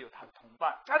儿子有他的同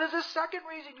伴。 Now, there's a second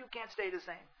reason you can't stay the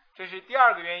same. 这是第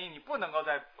二个原因，你不能够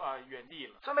在原地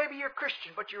了。 So maybe you're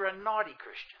Christian, but you're a naughty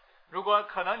Christian. 如果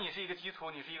可能你是一个基督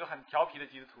徒，你是一个很调皮的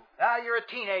基督徒。 Now you're a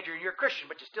teenager and you're a Christian,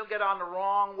 but you still get on the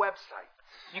wrong website.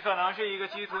 你可能是一个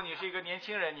基督徒，你是一个年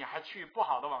轻人，你还去不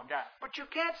好的网站。 But you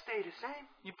can't stay the same.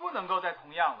 你不能够再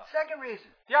同样了。 Second reason.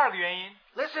 第二个原因，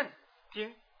 Listen.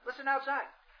 听 Listen outside.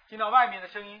 听到外面的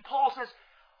声音。 Paul says,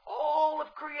 all of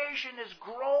creation is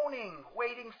groaning,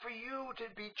 waiting for you to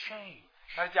be changed.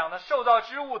 他讲的受造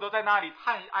之物都在那里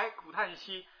哀苦叹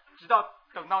息，直到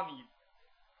等到你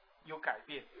有改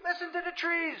变。 Listen to the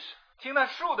trees. 听到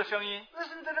树的声音，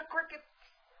 Listen to the crickets.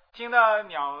 听到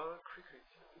鸟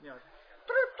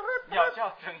叫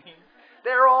的声音，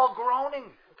 They're all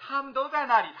groaning. 他们都在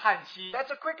那里叹息。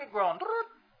 That's a cricket groan.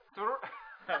 嘟儿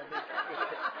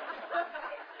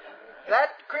That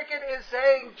cricket is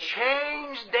saying,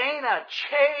 change Dana,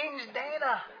 change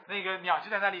Dana. 那个鸟就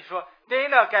在那里说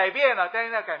 ：“Dana 改变了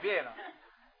，Dana 改变了。”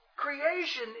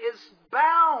 Creation is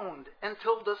bound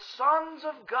until the sons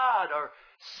of God are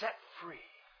set free.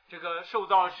 这个受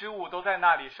造之物都在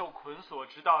那里受捆锁，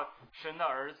直到神的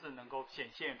儿子能够显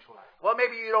现出来。 Well,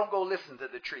 maybe you don't go listen to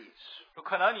the trees.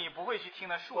 可能你不会去听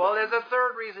那树。 Well, there's a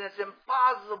third reason. It's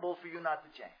impossible for you not to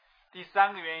change. 第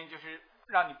三个原因就是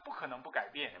让你不可能不改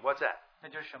变， And what's that? 那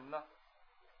就是什么呢？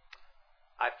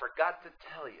 I forgot to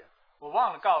tell you. 我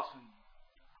忘了告诉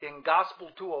你， In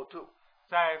Gospel 202,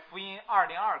 在福音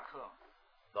202课，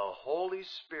 the Holy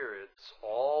Spirit's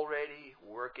already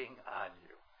working on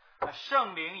you.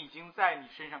 圣灵已经在你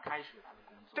身上开始他的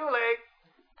工作。 Too late.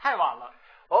 太晚了，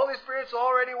 Holy Spirit's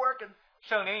already working.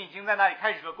 圣灵已经在那里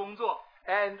开始了工作。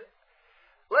 And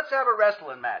let's have a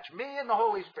wrestling match. Me and the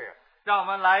Holy Spirit. 让我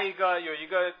们来有一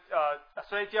个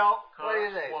摔跤和 What do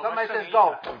you say? 我 Somebody 们圣灵 says 一起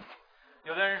go. 来。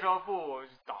有的人说不，我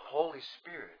倒 The 了。 Holy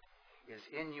Spirit is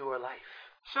in your life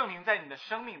圣灵在你的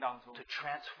生命当中 to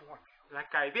transform 来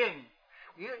改变你。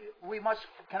 you.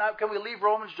 Can we leave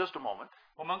Romans just a moment?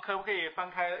 我们可不可以翻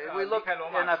开 We 离 look 开罗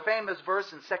in 马 a 书？ famous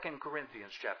verse in 2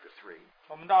 Corinthians chapter 3,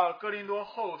 我们到哥林多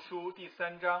后书第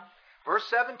3章 verse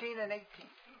 17 and 18.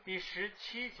 第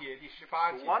17节、第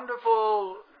18 A 节，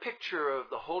 wonderful picture of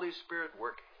the Holy Spirit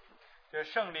working. 这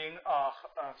是圣灵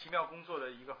奇妙工作的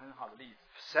一个很好的例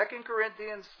子。 2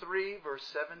 Corinthians 3, verse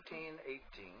 17,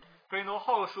 18. 哥林多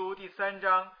后书第3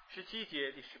章17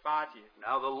节、第18节。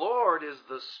 Now the Lord is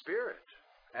the Spirit,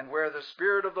 and where the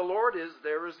Spirit of the Lord is,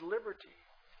 there is liberty.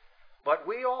 But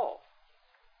we all,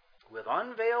 with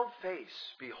unveiled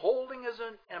face, beholding as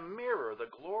in a mirror the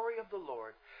glory of the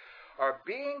Lord, are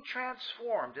being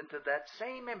transformed into that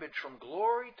same image from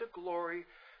glory to glory,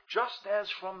 just as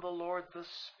from the Lord the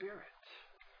Spirit.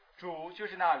 主就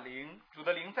是那灵，主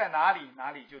的灵在哪里，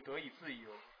哪里就得以自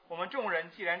由。我们众人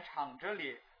既然敞着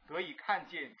脸，得以看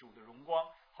见主的荣光，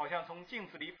好像从镜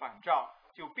子里反照，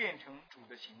就变成主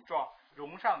的形状，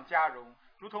荣上加荣，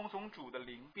如同从主的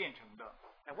灵变成的。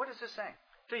 And what is this saying?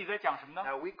 这里在讲什么呢？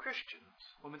 Now we Christians,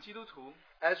 我们基督徒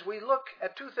as we look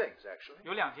at two things actually,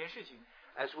 有2件事情。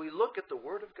 as we look at the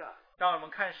Word of God, 当我们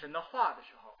看神的话的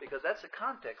时候， because that's the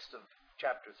context of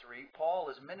chapter 3,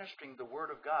 Paul is ministering the Word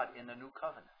of God in the new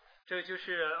covenant. 这就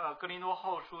是哥林多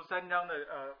后书3章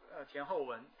的前后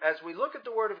文。 As we look at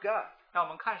the Word of God, 当我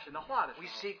们看神的话的时 we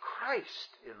候， see Christ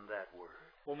in that Word.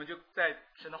 我们就在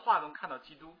神的话中看到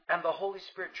基督， And the Holy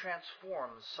Spirit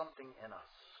transforms something in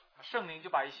us. 圣灵就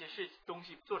把一些东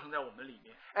西做成在我们里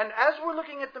面。 And as we're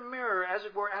looking at the mirror, as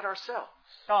it were, at ourselves,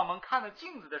 当我们看到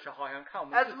镜子的时候，好像看我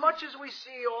们 as 自己。 much as we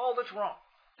see all that's wrong,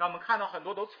 当我们看到很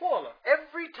多都错了，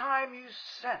 every time you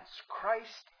sense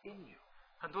Christ in you,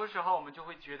 很多时候我们就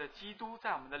会觉得基督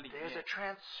在我们的里 there's a 面，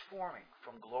 transforming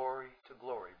from glory to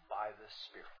glory by the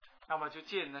Spirit. 那么就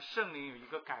借着圣灵有一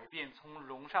个改变，从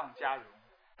荣上加荣。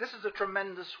 This is a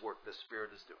tremendous work the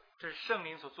Spirit is doing. 这是圣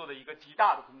灵所做的一个极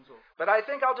大的工作。 But I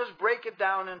think I'll just break it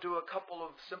down into a couple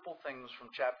of simple things from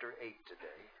chapter 8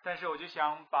 today 但是我就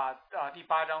想把第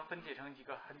8章分解成几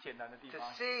个很简单的地 to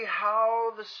方， see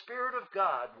how the Spirit of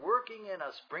God working in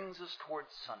us brings us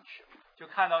towards sonship. 就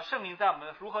看到圣灵在我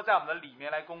们如何在我们的里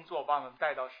面来工作，把我们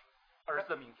带到儿子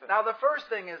的名分。 Now the first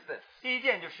thing is this. 第一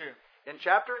件就是 In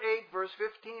chapter 8, verse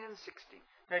 15 and 16,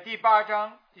 在第8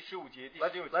章第15节、第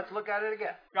16 let's 节， look at it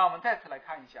again. 让我们再次来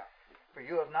看一下。 For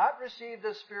you have not received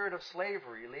the spirit of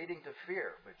slavery leading to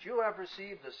fear, but you have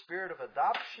received the spirit of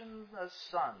adoption as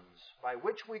sons, by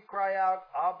which we cry out,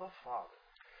 Abba, Father.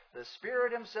 The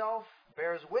Spirit Himself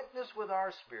bears witness with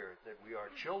our spirit that we are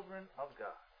children of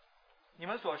God. 你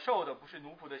们所受的不是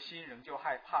奴仆的心，仍旧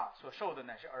害怕；所受的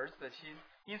乃是儿子的心。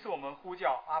因此我们呼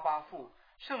叫阿爸父。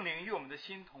圣灵与我们的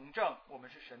心同证，我们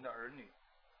是神的儿女。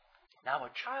 Now, a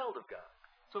child of God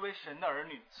作为神的儿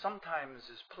女， sometimes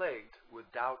is plagued with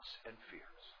doubts and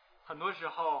fears. 很多时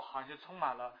候好像就充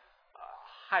满了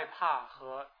害怕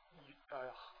和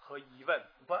疑问。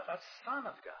 But a son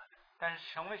of God 但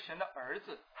是成为神的儿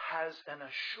子， has an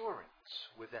assurance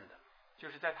within them. 就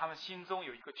是在他们心中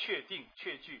有一个确定、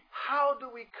确据。 How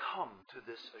do we come to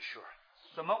this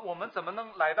assurance? 我们怎么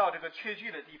能来到这个确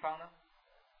据的地方呢？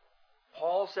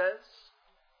 Paul says,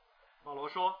 保罗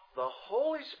说， the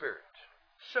Holy Spirit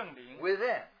圣灵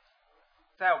within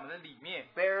在我们的里面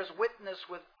bears witness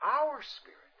with our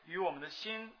spirit 与我们的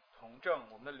心同证，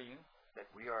我们的灵， that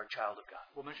we are a child of God.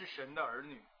 我们是神的儿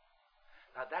女。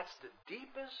 Now that's the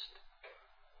deepest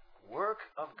work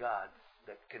of God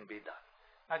that can be done.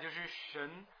 那就是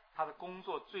神他的工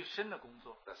作最深的工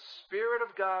作。 The Spirit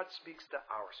of God speaks to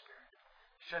our spirit.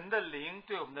 神的灵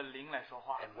对我们的灵来说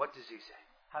话， And what does He say?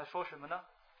 他说什么呢？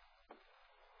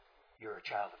 You're a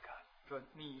child of God. 说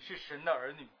你是神的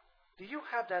儿女。 Do you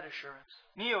have that assurance?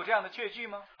 你有这样的确据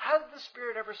吗？ Has the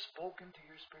Spirit ever spoken to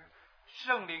your spirit?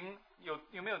 圣灵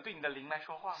有没有对你的灵来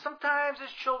说话？ Sometimes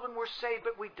as children we're saved,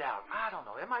 but we doubt. I don't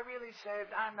know. Am I really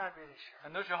saved? I'm not really sure.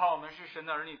 很多时候我们是神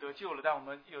的儿女得救了，但我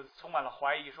们有充满了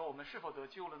怀疑，说我们是否得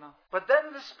救了呢？ But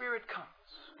then the Spirit comes.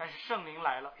 但是圣灵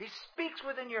来了， He speaks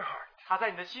within your heart. 他在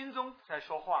你的心中在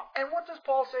说话。 And what does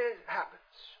Paul say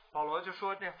happens? 保罗就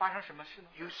说：“这发生什么事呢？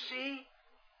 You see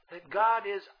that God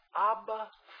is Abba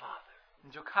Father.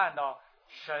 你就看到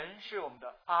神是我们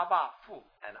的阿爸父，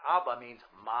 And Abba means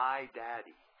my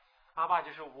daddy. 阿爸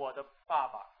就是我的爸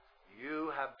爸。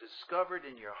 You have discovered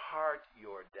in your heart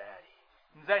your daddy.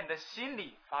 你在你的心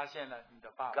里发现了你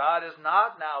的爸爸。 God is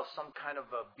not now some kind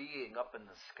of a being up in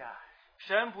the sky.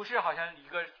 神不是好像一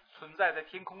个存在在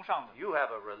天空上的， You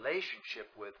have a relationship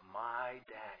with my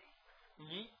daddy.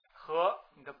 你和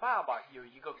你的爸爸有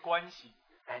一个关系，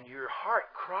 And your heart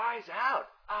cries out,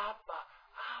 Abba,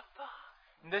 Abba.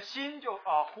 你的心就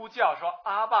呼叫说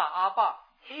阿爸阿爸，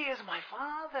 He is my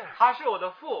father. 他是我的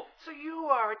父， So you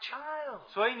are a child.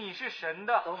 所以你是神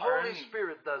的 The 儿 Holy 女。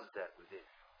 Spirit does that within.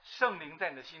 圣灵在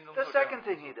你的心中 The 做这样的 second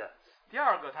工 thing 作 He does, 第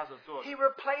二个他所做的， He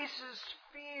replaces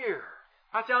fear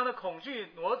他将的恐惧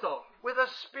挪走， with a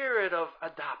spirit of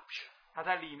adoption. 他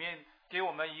在里面给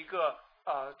我们一个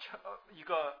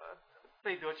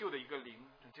被得救的一个灵，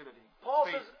拯救的灵。 Paul 所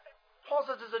以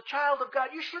says, as a child of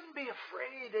God, you shouldn't be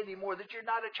afraid anymore that you're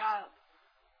not a child.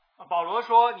 保罗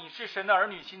说你是神的儿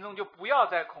女，心中就不要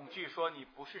再恐惧，说你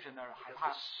不是神的儿女，害 Because 怕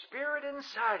the。Spirit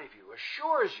inside of you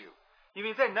assures you 因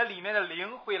为在你的里面的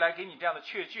灵会来给你这样的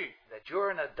确据， that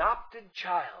you're an adopted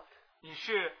child, 你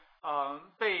是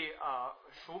被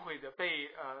赎回的，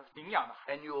被领养的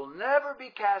孩子， and you'll never be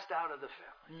cast out of the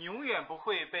family. 你永远不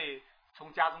会被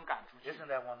从家中赶出去， Isn't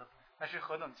that wonderful? 那是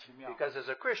何等奇妙！ Because as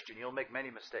a Christian, you'll make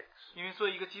many mistakes, 因为作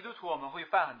为一个基督徒，我们会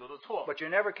犯很多的错， but you're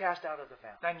never cast out of the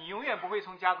family. 但你永远不会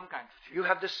从家中赶出去。 You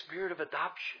have the spirit of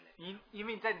adoption. 因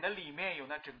为在你的里面有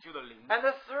那拯救的灵。 And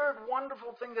the third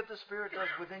wonderful thing that the Spirit does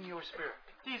within your spirit,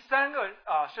 第三个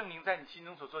圣灵在你心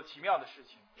中所做奇妙的事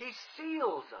情， He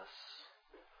seals us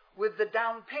with the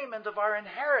down payment of our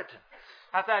inheritance.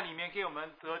 他在里面给我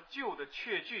们得救的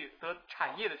确据，得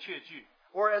产业的确据。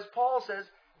 Or as Paul says,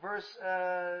 verse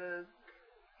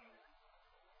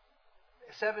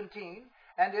 17,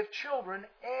 and if children,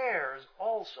 heirs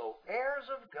also, heirs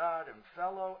of God and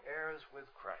fellow heirs with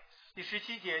Christ. 第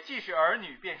17节，既是儿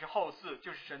女，便是后嗣，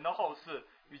就是神的后嗣，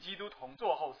与基督同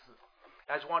作后嗣。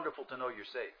 That's wonderful to know you're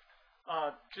saved.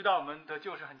 知道我们得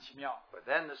救是很奇妙。 But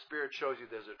then the Spirit shows you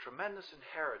there's a tremendous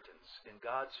inheritance in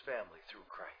God's family through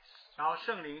Christ. 然后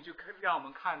圣灵就让我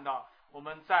们看到我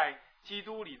们在基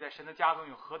督里，在神的家中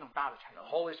有何等大的产 The 业。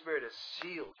 Holy Spirit has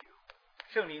sealed you.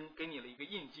 圣灵给你了一个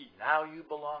印记， Now you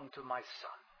belong to my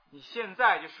Son. 你现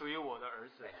在就属于我的儿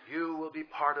子， And you will be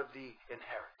part of the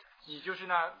inheritance. 你就是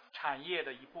那产业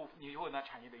的一部分，你有那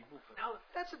产业的一部分。 Now,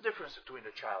 that's the difference between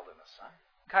a child and a son.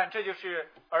 看，这就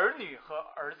是儿女和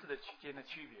儿子的之间的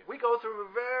区别。 We go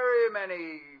through very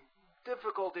many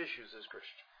difficult issues as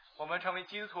Christians. 我们成为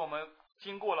基督徒，我们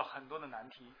经过了很多的难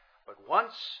题。 But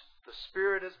once the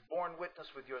Spirit has borne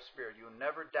witness with your spirit, you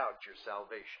never doubt your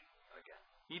salvation again.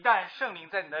 一旦圣灵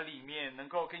在你的里面能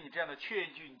够给你这样的确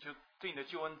据，你就对你的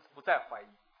救恩不再怀疑。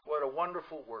 What a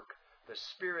wonderful work the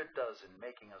Spirit does in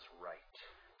making us right.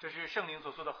 这是圣灵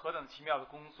所做的何等奇妙的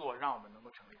工作，让我们能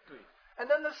够成为对的。 And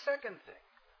then the second thing,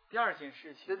 第二件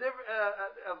事 the 情，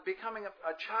 of becoming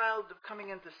a child, of coming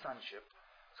into sonship,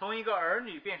 从一个儿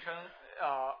女变成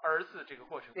儿子这个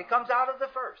过程 it 当 comes 中， out of the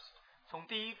first. 从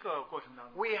第一个过程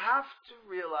当中， We have to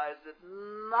realize that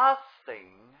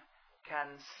nothing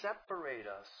can separate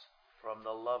us from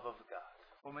the love of God.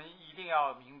 我们一定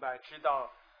要明白知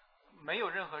道，没有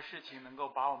任何事情能够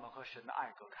把我们和神的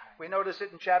爱隔开。 We notice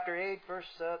it in chapter 8,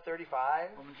 verse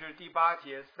 35. 我们这是第八章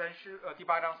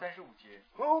35节。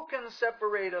 Who can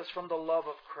separate us from the love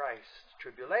of Christ?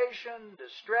 Tribulation,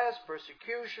 distress,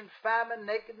 persecution, famine,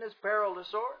 nakedness, peril, or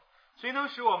sword? 谁能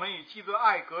使我们与基督的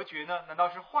爱隔绝呢？难道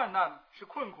是患难，是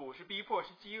困苦，是逼迫，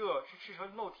是饥饿，是赤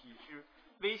身露体，是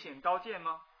危险刀剑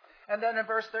吗？ And then in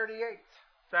verse 38,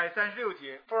 在36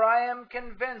节， For I am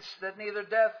convinced that neither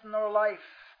death nor life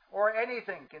or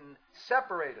anything can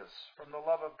separate us from the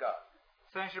love of God.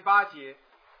 38节，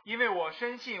因为我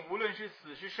深信，无论是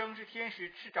死是生是天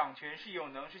使是掌权是有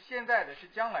能是现在的是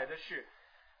将来的事，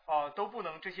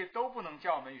这些都不能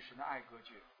叫我们与神的爱隔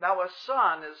绝。 Now, a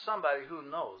son is somebody who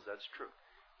knows that's true.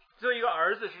 做一个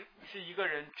儿子是一个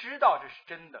人知道这是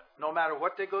真的， No matter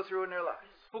what they go through in their lives.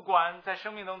 不管在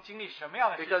生命中经历什么样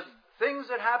的事 Because 情， things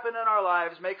that happen in our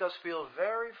lives make us feel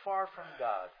very far from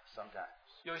God sometimes.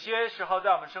 有些时候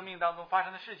在我们生命当中发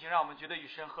生的事情，让我们觉得与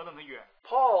神何等的远。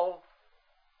 Paul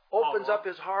opens up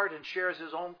his heart and shares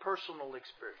his own personal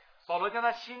experience. 保罗将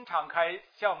他心敞开，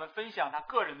向我们分享他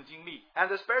个人的经历。 And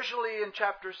especially in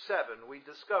chapter 7, we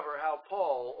discover how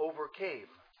Paul overcame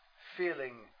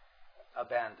feeling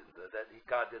abandoned, that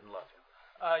God didn't love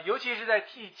him. 尤其是在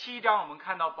第7章，我们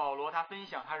看到保罗他分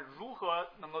享他如何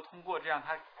能够通过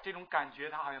他这种感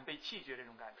觉，他好像被弃绝这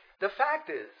种感觉。 The fact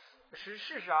is, 事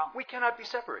实上， we cannot be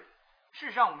separated.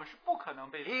 我们是不可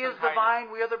能被 He 分 is the 开的。 vine,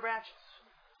 we are the branches.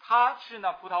 他是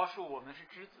那葡萄树，我们是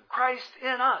枝子。 Christ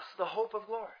in us, the hope of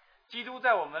glory. 基督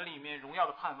在我们里面荣耀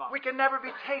的盼望。 We can never be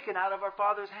taken out of our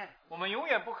Father's hand. 我们永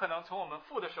远不可能从我们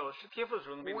父的手，是天父的手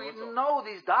中被 We 夺走。 know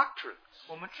these doctrines.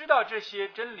 我们知道这些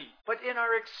真理， But in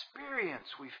our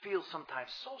experience, we feel sometimes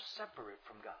so separate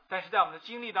from God. 但是在我们的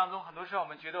经历当中，很多时候我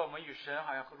们觉得我们与神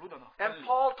好像如等的分 And 离。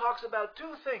 Paul talks about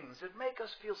two things that make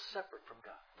us feel separate from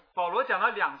God. 保罗讲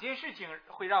到2件事情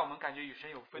会让我们感觉与神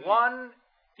有分离。 One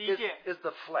第一件 is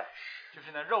the flesh. 就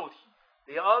是呢肉体，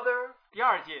 The other 第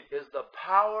二件 is the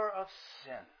power of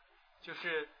sin. 就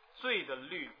是罪的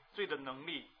律、罪的能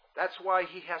力。 That's why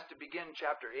he has to begin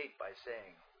chapter 8 by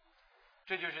saying,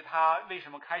 这就是他为什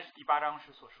么开始第8章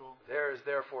时所说。 There is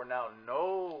therefore now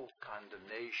no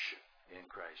condemnation in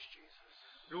Christ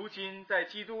Jesus. 如今在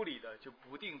基督里的就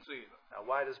不定罪了。 Now,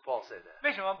 why does Paul say that?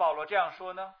 为什么保罗这样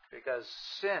说呢？ Because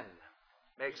sin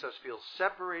makes us feel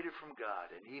separated from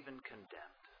God and even condemned.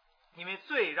 因为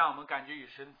罪让我们感觉与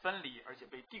神分离，而且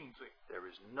被定罪， There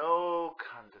is no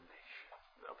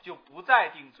condemnation. 就不再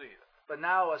定罪了。But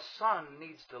now a son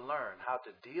needs to learn how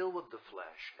to deal with the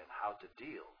flesh and how to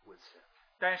deal with sin.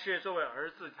 但是作为儿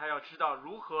子，他要知道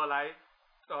如何来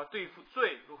对付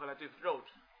罪，如何来对付肉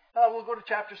体。We'll go to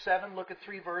chapter 7, look at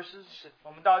 3 verses.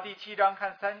 我们到第7章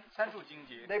看三处经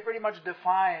节， They pretty much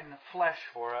define flesh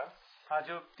for us. 他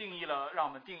就让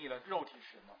我们定义了肉体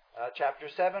是什么。Chapter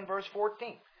 7, verse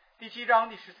 14. 第7章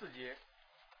第14节。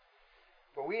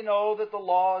For we know that the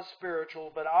law is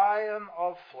spiritual, but I am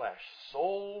of flesh,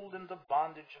 sold into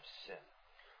bondage of sin.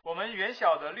 我们原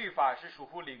晓得律法是属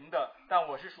乎灵的，但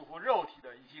我是属乎肉体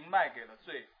的，已经卖给了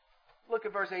罪。 Look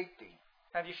at verse 18.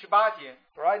 看第18节。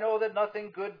For I know that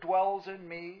nothing good dwells in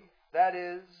me, that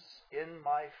is, in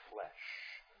my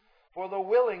flesh. For the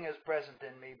willing is present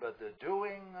in me, but the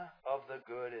doing of the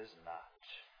good is not.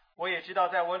 我也知道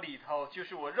在我里头，就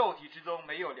是我肉体之中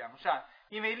没有良善，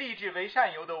因为立志为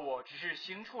善由得我，只是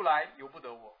行出来由不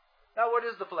得我。 Now what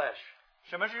is the flesh?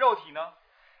 什么是肉体呢？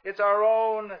 It's our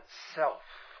own self,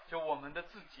 就我们的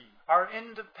自己， our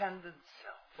independent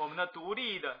self. 我们的独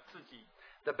立的自己。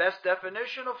 The best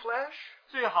definition of flesh?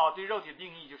 最好对肉体的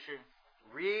定义就是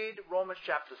Read Romans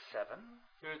chapter 7.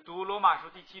 就是读罗马书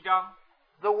第7章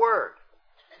The word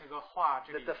这个话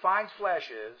这 that 里， defines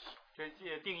flesh is 这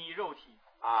定义肉体。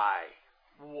 I.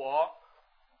 我，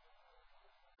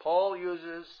 Paul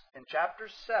uses in chapter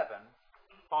 7,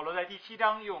 保罗在第7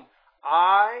章用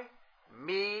I,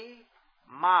 me,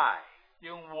 my,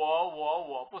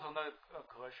 我不同的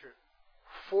格式，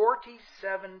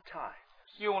 47 times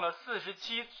用了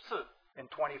47次， in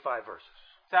 25 verses.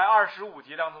 在25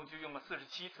节当中就用了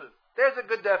47次。 There's a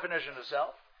good definition of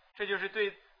self. 这就是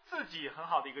对自己很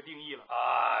好的一个定义了。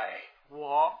 I.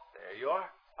 我 There you are.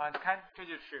 啊，你看这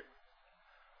就是，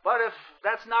 But if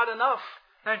that's not enough,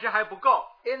 但这还不够。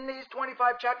 in these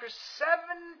 25 chapters,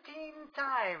 17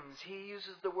 times he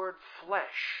uses the word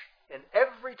flesh. And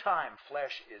every time,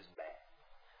 flesh is bad.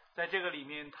 在这个里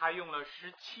面，他用了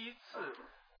17次，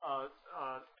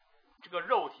这个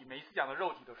肉体，每一次讲的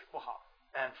肉体都是不好。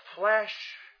 And flesh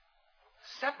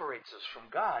separates us from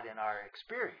God in our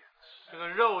experience. 这个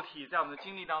肉体在我们的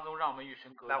经历当中，让我们与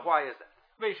神隔 Now, 离。 why is that?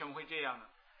 为什么会这样呢？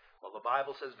 Well, the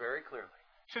Bible says very clearly,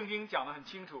 圣经讲得很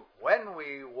清楚， when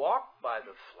we walk by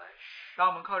the flesh, 当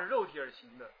我们靠着肉体而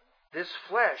行的， this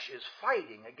flesh is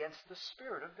fighting against the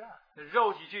Spirit of God.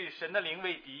 肉体就与神的灵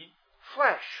为敌，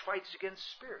 Flesh fights against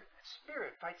spirit.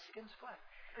 Spirit fights against flesh.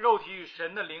 肉体与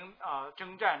神的灵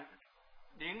征战，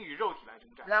灵与肉体来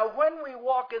征战。 Now, when we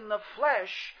walk in the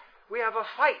flesh, we have a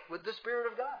fight with the Spirit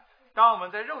of God. 当我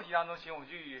们在肉体当中行，我们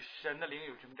就与神的灵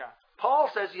有征战。 Paul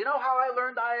says, you know how I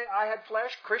learned I had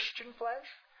flesh, Christian flesh?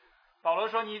 保罗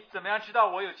说：“你怎么样知道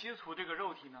我有基督徒这个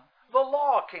肉体呢？ The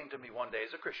law came to me one day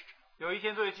as a Christian. 有一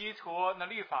天作为基督徒，那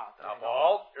律法 Now,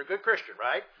 Paul, you're a good Christian,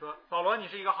 right? 说保罗你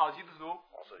是一个好基督徒，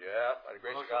 Paul said, yeah, by the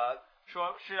grace of God.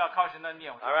 说是要靠神的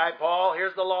念。 All right, Paul,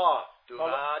 here's the law. Do Paul-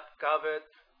 not covet.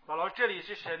 保罗这里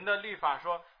是神的律法，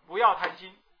说不要贪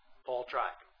心。 Paul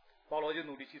tried. 保罗就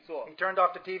努力去做， He turned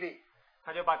off the TV,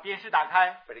 他就把电视打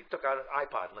开， but he took out an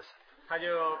iPod and listened. 他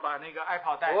就把那个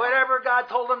iPod 带上。 Whatever God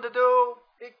told him to do,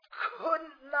 he could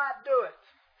not do it.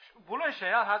 不论神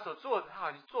让他所做的，他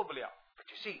好像做不了。 But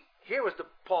you see, here was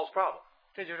Paul's problem.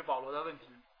 这就是保罗的问题。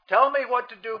 Tell me what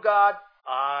to do, God.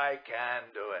 I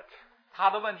can do it. 他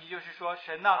的问题就是说，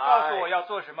神呐，告诉我要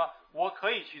做什么，我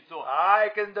可以去做， I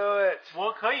can do it.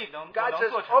 我可以我 God 能 says,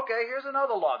 做成。 okay, here's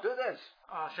another law. Do this.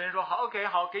 啊，神说好 ，OK，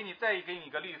 好，给你一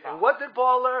个律法 And。what did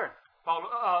Paul learn? 保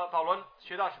罗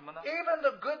学到什么呢？ Even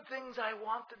the good things I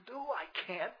want to do, I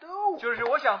can't do. 就是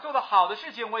我想做的好的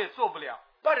事情，我也做不了，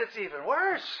 But it's even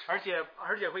worse 而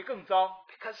且会更糟，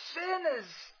 because sin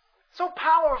is so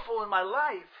powerful in my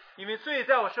life. 因为罪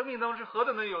在我生命中是何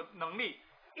等的有能力。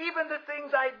 Even the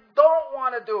things I don't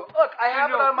want to do. Look, I have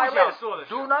it on my list.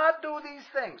 Do not do these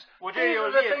things. 我 These 这里有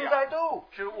are the 列 things 表 I do.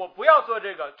 是我不要做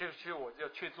这个，这是我就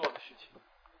去做的事情。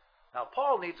 Now,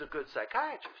 Paul needs a good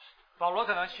psychiatrist. 保罗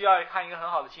可能需要看一个很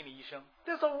好的心理医生，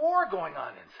 There's a war going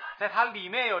on inside. 在他里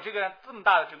面有这么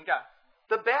大的征战，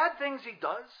 The bad things he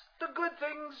does, the good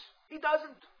things he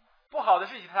doesn't. 不好的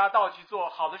事情他倒去做，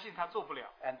好的事情他做不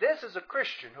了。 And this is a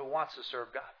Christian who wants to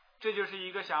serve God. 这就是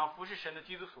一个想要服侍神的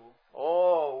基督徒。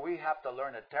 Oh, we have to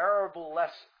learn a terrible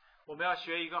lesson. 我们要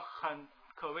学一个很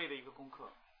可畏的一个功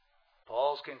课。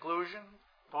 Paul's conclusion,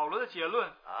 保罗的结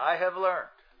论， I have learned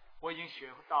我已经学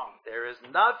到了， there is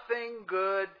nothing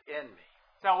good in me.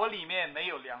 在我里面没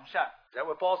有良善。 Is that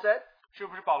what Paul said? 是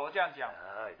不是保罗这样讲？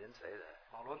 No, he didn't say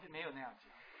that. 保罗没有那样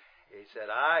讲。 He said,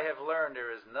 I have learned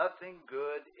there is nothing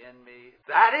good in me.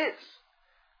 That is,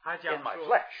 他讲 in my 说，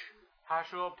 flesh. 他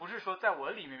说不是说在我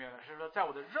里面没有良善，是说在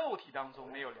我的肉体当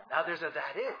中没有良 Now 善。 there's a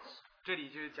that is. 这里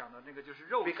就是讲的那个就是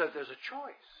肉体， Because there's a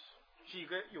choice. 是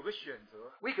有个选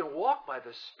择。 We can walk by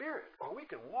the Spirit, or we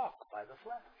can walk by the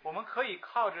flesh. 我们可以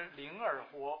靠着灵而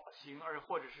活行，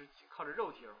或者是靠着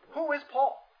肉体而活。 Who is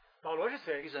Paul? 保罗是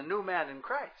谁？ He's a new man in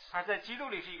Christ. 他在基督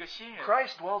里是一个新人，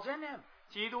 Christ dwells in him.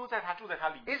 基督在他住在他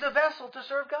里面， He's a vessel to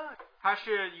serve God. 他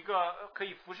是一个可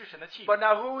以服侍神的器 But 皿。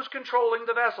 now who's controlling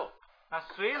the vessel? 那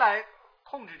谁来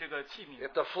控制这个器皿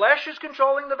If？the flesh is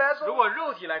controlling the 如 vessel, 果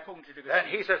肉体来控制这个 then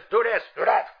器 he 皿， says, do this, do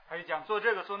that. 他就讲做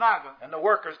这个做那个， And the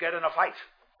workers get in a fight.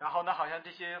 然后呢，好像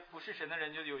这些服侍神的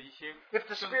人就有一些 If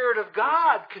the Spirit of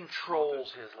God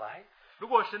controls his life, 如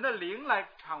果神的灵来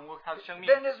掌握他的生命，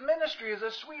 then his ministry is a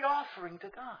sweet offering to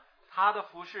God. 他的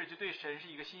服侍就对神是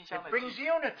一个馨香 It 的 brings 祭，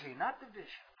 unity, not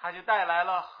division. 他就带来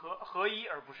了合一，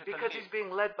而不是分 Because 裂 he's，being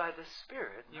led by the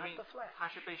Spirit, 因 not 为 the flesh. 他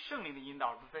是被圣灵的引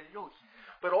导，而不是被肉体。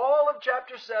 But all of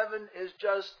chapter 7 is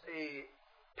just a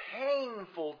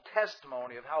painful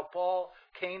testimony of how Paul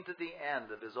came to the end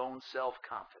of his own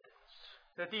self-confidence.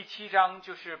 这第7章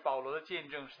就是保罗的见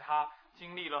证，是他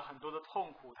经历了很多的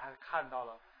痛苦，他看到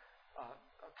了，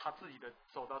他自己的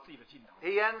走到自己的尽头。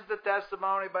 He ends the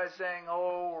testimony by saying,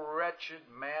 "Oh, wretched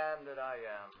man that I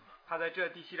am. 他在这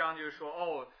第7章就是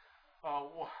说，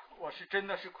我是真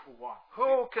的是苦啊，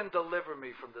 Who can deliver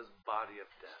me from this body of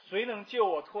death?" 谁能救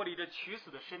我脱离这取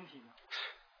死的身体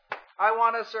呢？ I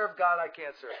want to serve God, I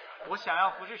can't serve God. 我想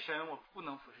要服侍神，我不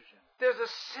能服侍神。 There's a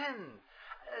sin.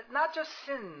 Not just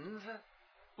sins.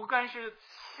 不干是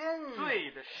Sin 罪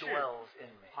的事， dwells in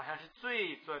me. 好像是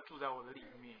罪住在我的里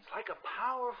面， It's like a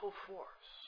powerful force.